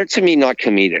there. They're, to me, not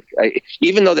comedic,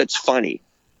 even though that's funny.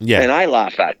 Yeah. And I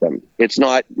laugh at them. It's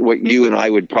not what you and I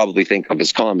would probably think of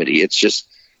as comedy. It's just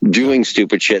doing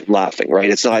stupid shit and laughing, right?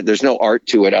 It's not. There's no art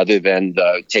to it other than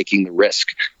taking the risk.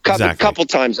 A couple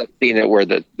times I've seen it where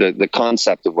the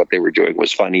concept of what they were doing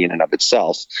was funny in and of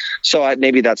itself. So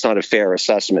maybe that's not a fair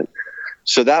assessment.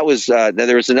 So that was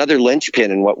there was another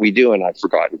linchpin in what we do, and I've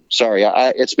forgotten. Sorry,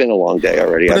 it's been a long day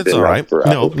already. But it's all right.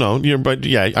 No,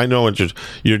 I know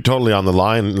you're totally on the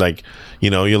line. Like,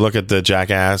 you look at the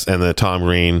Jackass and the Tom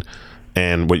Green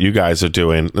and what you guys are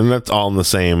doing, and that's all in the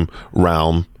same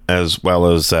realm. As well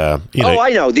as, I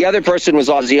know. The other person was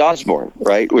Ozzy Osbourne,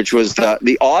 right? Which was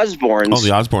the Osbournes. Oh, the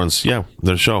Osbournes, yeah,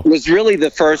 their show was really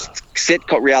the first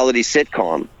reality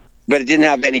sitcom, but it didn't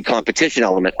have any competition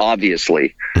element,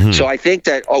 obviously. Mm-hmm. So I think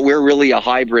that we're really a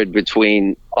hybrid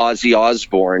between Ozzy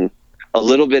Osbourne, a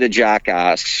little bit of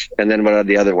Jackass, and then what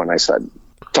the other one I said?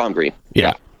 Tom Green.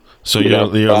 Yeah. So you're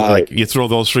like, you throw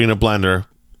those three in a blender.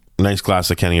 Nice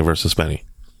glass of Kenny versus Spenny.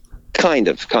 Kind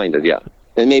of, yeah.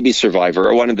 And maybe Survivor,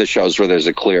 or one of the shows where there's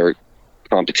a clear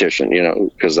competition,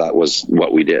 because that was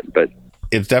what we did. But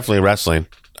it's definitely wrestling.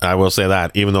 I will say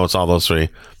that, even though it's all those three,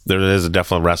 there is a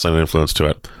definite wrestling influence to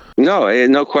it.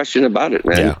 No question about it,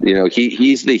 man. Yeah.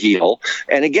 He's the heel.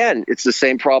 And again, it's the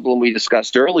same problem we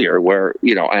discussed earlier where,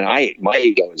 and my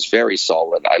ego is very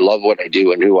solid. I love what I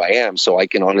do and who I am. So I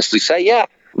can honestly say, yeah,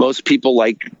 most people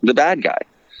like the bad guy.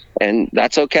 And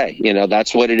that's okay.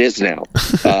 That's what it is now.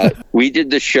 We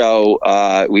did the show.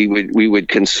 We would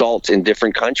consult in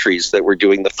different countries that were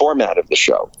doing the format of the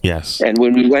show. Yes. And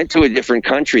when we went to a different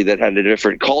country that had a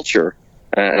different culture,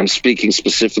 I'm speaking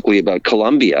specifically about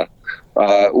Colombia,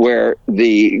 where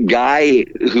the guy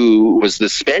who was the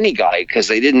Spenny guy, because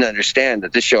they didn't understand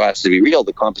that this show has to be real,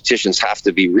 the competitions have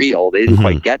to be real. They didn't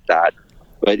quite get that.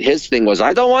 But his thing was,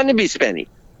 I don't want to be Spenny.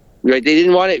 Right? They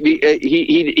didn't want it.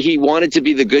 He wanted to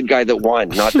be the good guy that won,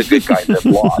 not the good guy that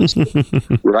lost.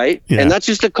 Right? Yeah. And that's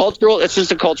just a cultural. It's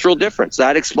just a cultural difference.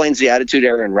 That explains the Attitude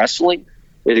Era in wrestling.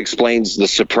 It explains the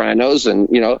Sopranos, and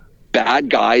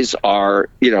bad guys are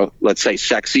let's say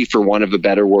sexy, for want of a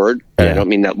better word. And I don't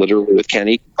mean that literally with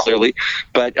Kenny, clearly,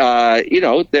 but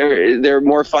they're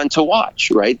more fun to watch,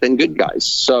 right, than good guys.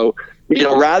 So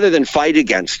rather than fight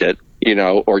against it,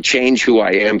 or change who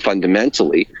I am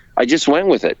fundamentally, I just went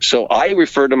with it. So I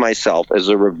refer to myself as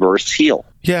a reverse heel.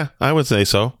 Yeah, I would say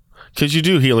so. Because you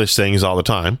do heelish things all the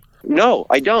time. No,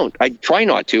 I don't. I try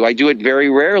not to. I do it very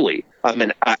rarely.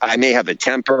 I may have a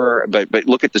temper, but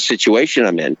look at the situation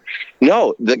I'm in.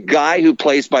 No, the guy who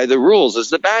plays by the rules is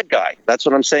the bad guy. That's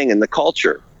what I'm saying in the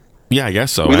culture. Yeah, I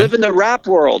guess so. We live in the rap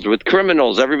world with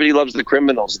criminals. Everybody loves the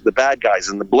criminals, the bad guys,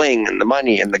 and the bling, and the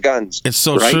money, and the guns. It's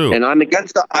so true. And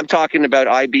I'm talking about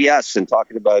IBS and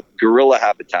talking about guerrilla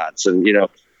habitats, and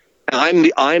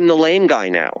I'm the lame guy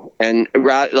now. And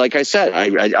like I said,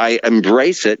 I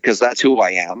embrace it because that's who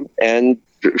I am, and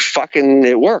fucking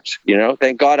it worked.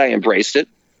 Thank God I embraced it,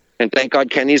 and thank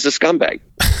God Kenny's a scumbag.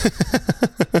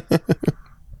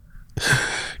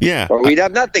 Yeah, or we'd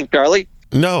have nothing, Charlie.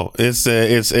 No,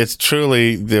 it's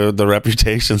truly the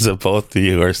reputations of both of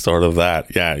you are sort of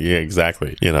that. Yeah,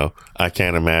 exactly. I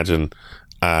can't imagine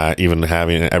even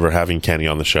having Kenny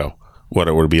on the show, what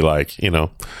it would be like.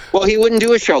 Well, he wouldn't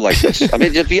do a show like this. I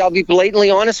mean, I'll be blatantly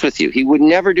honest with you. He would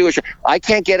never do a show. I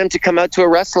can't get him to come out to a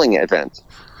wrestling event.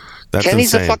 That's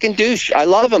Kenny's insane. a fucking douche. I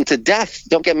love him to death.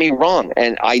 Don't get me wrong.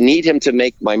 And I need him to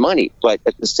make my money. But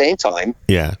at the same time,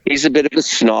 he's a bit of a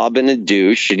snob and a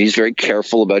douche, and he's very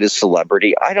careful about his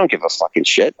celebrity. I don't give a fucking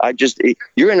shit.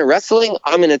 You're into wrestling,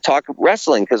 I'm going to talk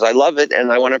wrestling because I love it and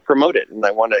I want to promote it. And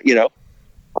I want to,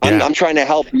 I'm trying to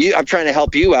help you. I'm trying to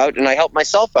help you out, and I help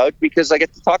myself out because I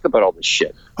get to talk about all this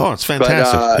shit. Oh, it's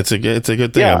fantastic. But, it's a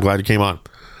good thing. Yeah. I'm glad you came on.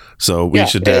 So we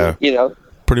should,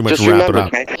 pretty much just wrap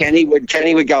remember, it up.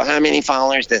 Kenny would go, how many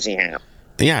followers does he have?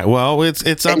 Yeah, well, it's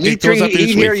up. And it goes up each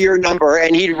he'd hear week. your number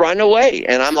and he'd run away,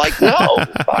 and I'm like, no.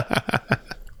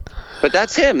 But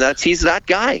that's him. He's that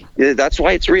guy. That's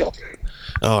why it's real.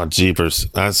 Oh, jeepers!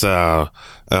 That's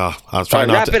I'll try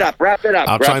not to wrap it up.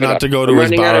 I'll try not to go to his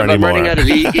bar anymore. I'm running out of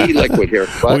e-liquid here.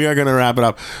 What? We are going to wrap it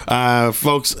up,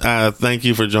 folks. Thank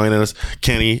you for joining us,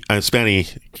 Kenny.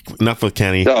 Spenny. Enough with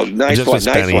Kenny. Oh, nice one.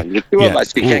 The two of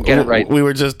us, you can't get it right. We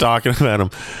were just talking about him.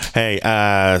 Hey,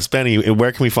 Spenny,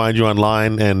 where can we find you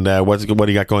online, and what do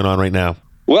you got going on right now?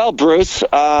 Well, Bruce,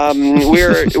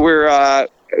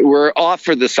 we're off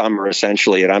for the summer,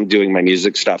 essentially, and I'm doing my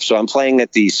music stuff. So I'm playing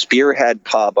at the Spearhead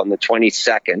Pub on the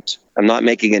 22nd. I'm not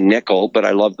making a nickel, but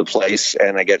I love the place,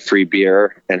 and I get free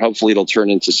beer, and hopefully it'll turn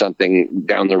into something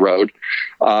down the road.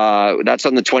 That's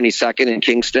on the 22nd in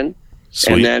Kingston.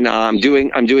 Sweet. And then I'm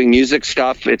doing music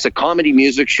stuff. It's a comedy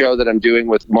music show that I'm doing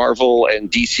with Marvel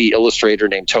and DC illustrator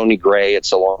named Tony Gray.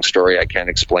 It's a long story. I can't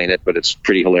explain it, but it's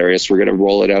pretty hilarious. We're going to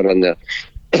roll it out on the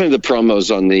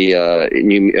promos on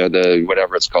the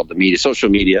whatever it's called, the media, social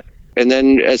media. And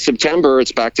then September,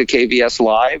 it's back to KVS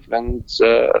Live and,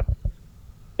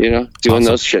 doing awesome.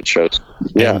 those shit shows.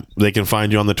 Yeah. And they can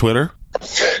find you on the Twitter?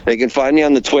 They can find me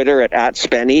on the Twitter at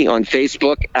Spenny, on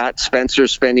Facebook at Spencer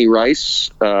Spenny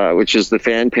Rice, which is the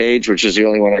fan page, which is the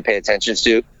only one I pay attention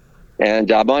to.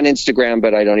 And I'm on Instagram,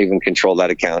 but I don't even control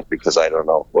that account because I don't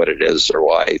know what it is or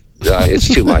why.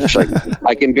 It's too much.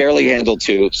 I can barely handle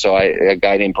two. So a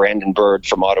guy named Brandon Bird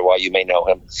from Ottawa, you may know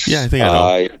him. Yeah, I think I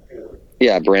know.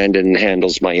 Yeah, Brandon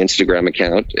handles my Instagram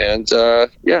account. And so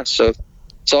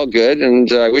it's all good.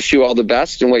 And I wish you all the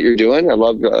best in what you're doing. I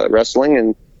love wrestling.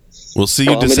 And we'll see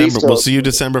you December. We'll see you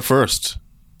December 1st.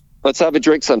 Let's have a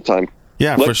drink sometime.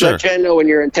 Yeah, for sure. Let Jen know when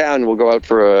you're in town. We'll go out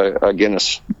for a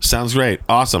Guinness. Sounds great.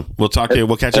 Awesome. We'll talk to you.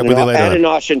 We'll catch up with you later. And an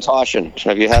Oshentoshen.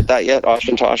 Have you had that yet?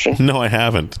 Oshentoshen? No, I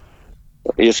haven't.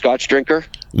 Are you a Scotch drinker?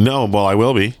 No, well, I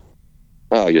will be.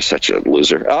 Oh, you're such a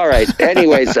loser. All right.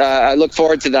 Anyways, I look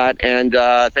forward to that, and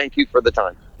thank you for the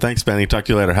time. Thanks, Benny. Talk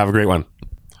to you later. Have a great one.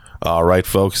 All right,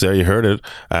 folks, there you heard it.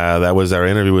 That was our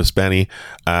interview with Spenny.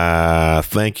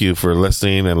 Thank you for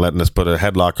listening and letting us put a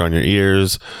headlock on your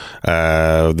ears.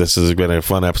 This has been a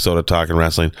fun episode of Talking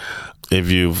Wrestling. if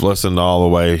you've listened all the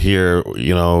way here,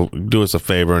 do us a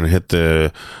favor and hit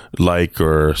the like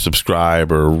or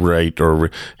subscribe or rate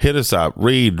or hit us up.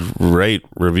 Read, rate,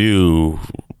 review,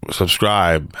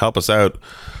 subscribe. Help us out.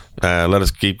 Let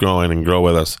us keep growing and grow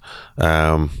with us.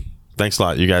 Thanks a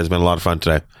lot. You guys have been a lot of fun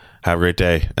today. Have a great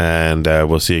day, and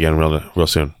we'll see you again real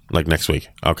soon, like next week.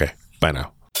 Okay, bye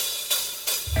now.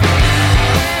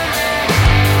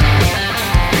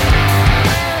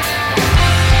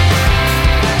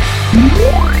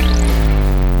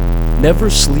 Never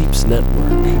Sleeps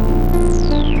Network.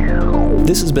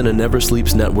 This has been a Never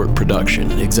Sleeps Network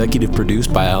production, executive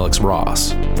produced by Alex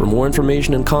Ross. For more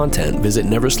information and content, visit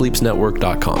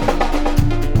neversleepsnetwork.com.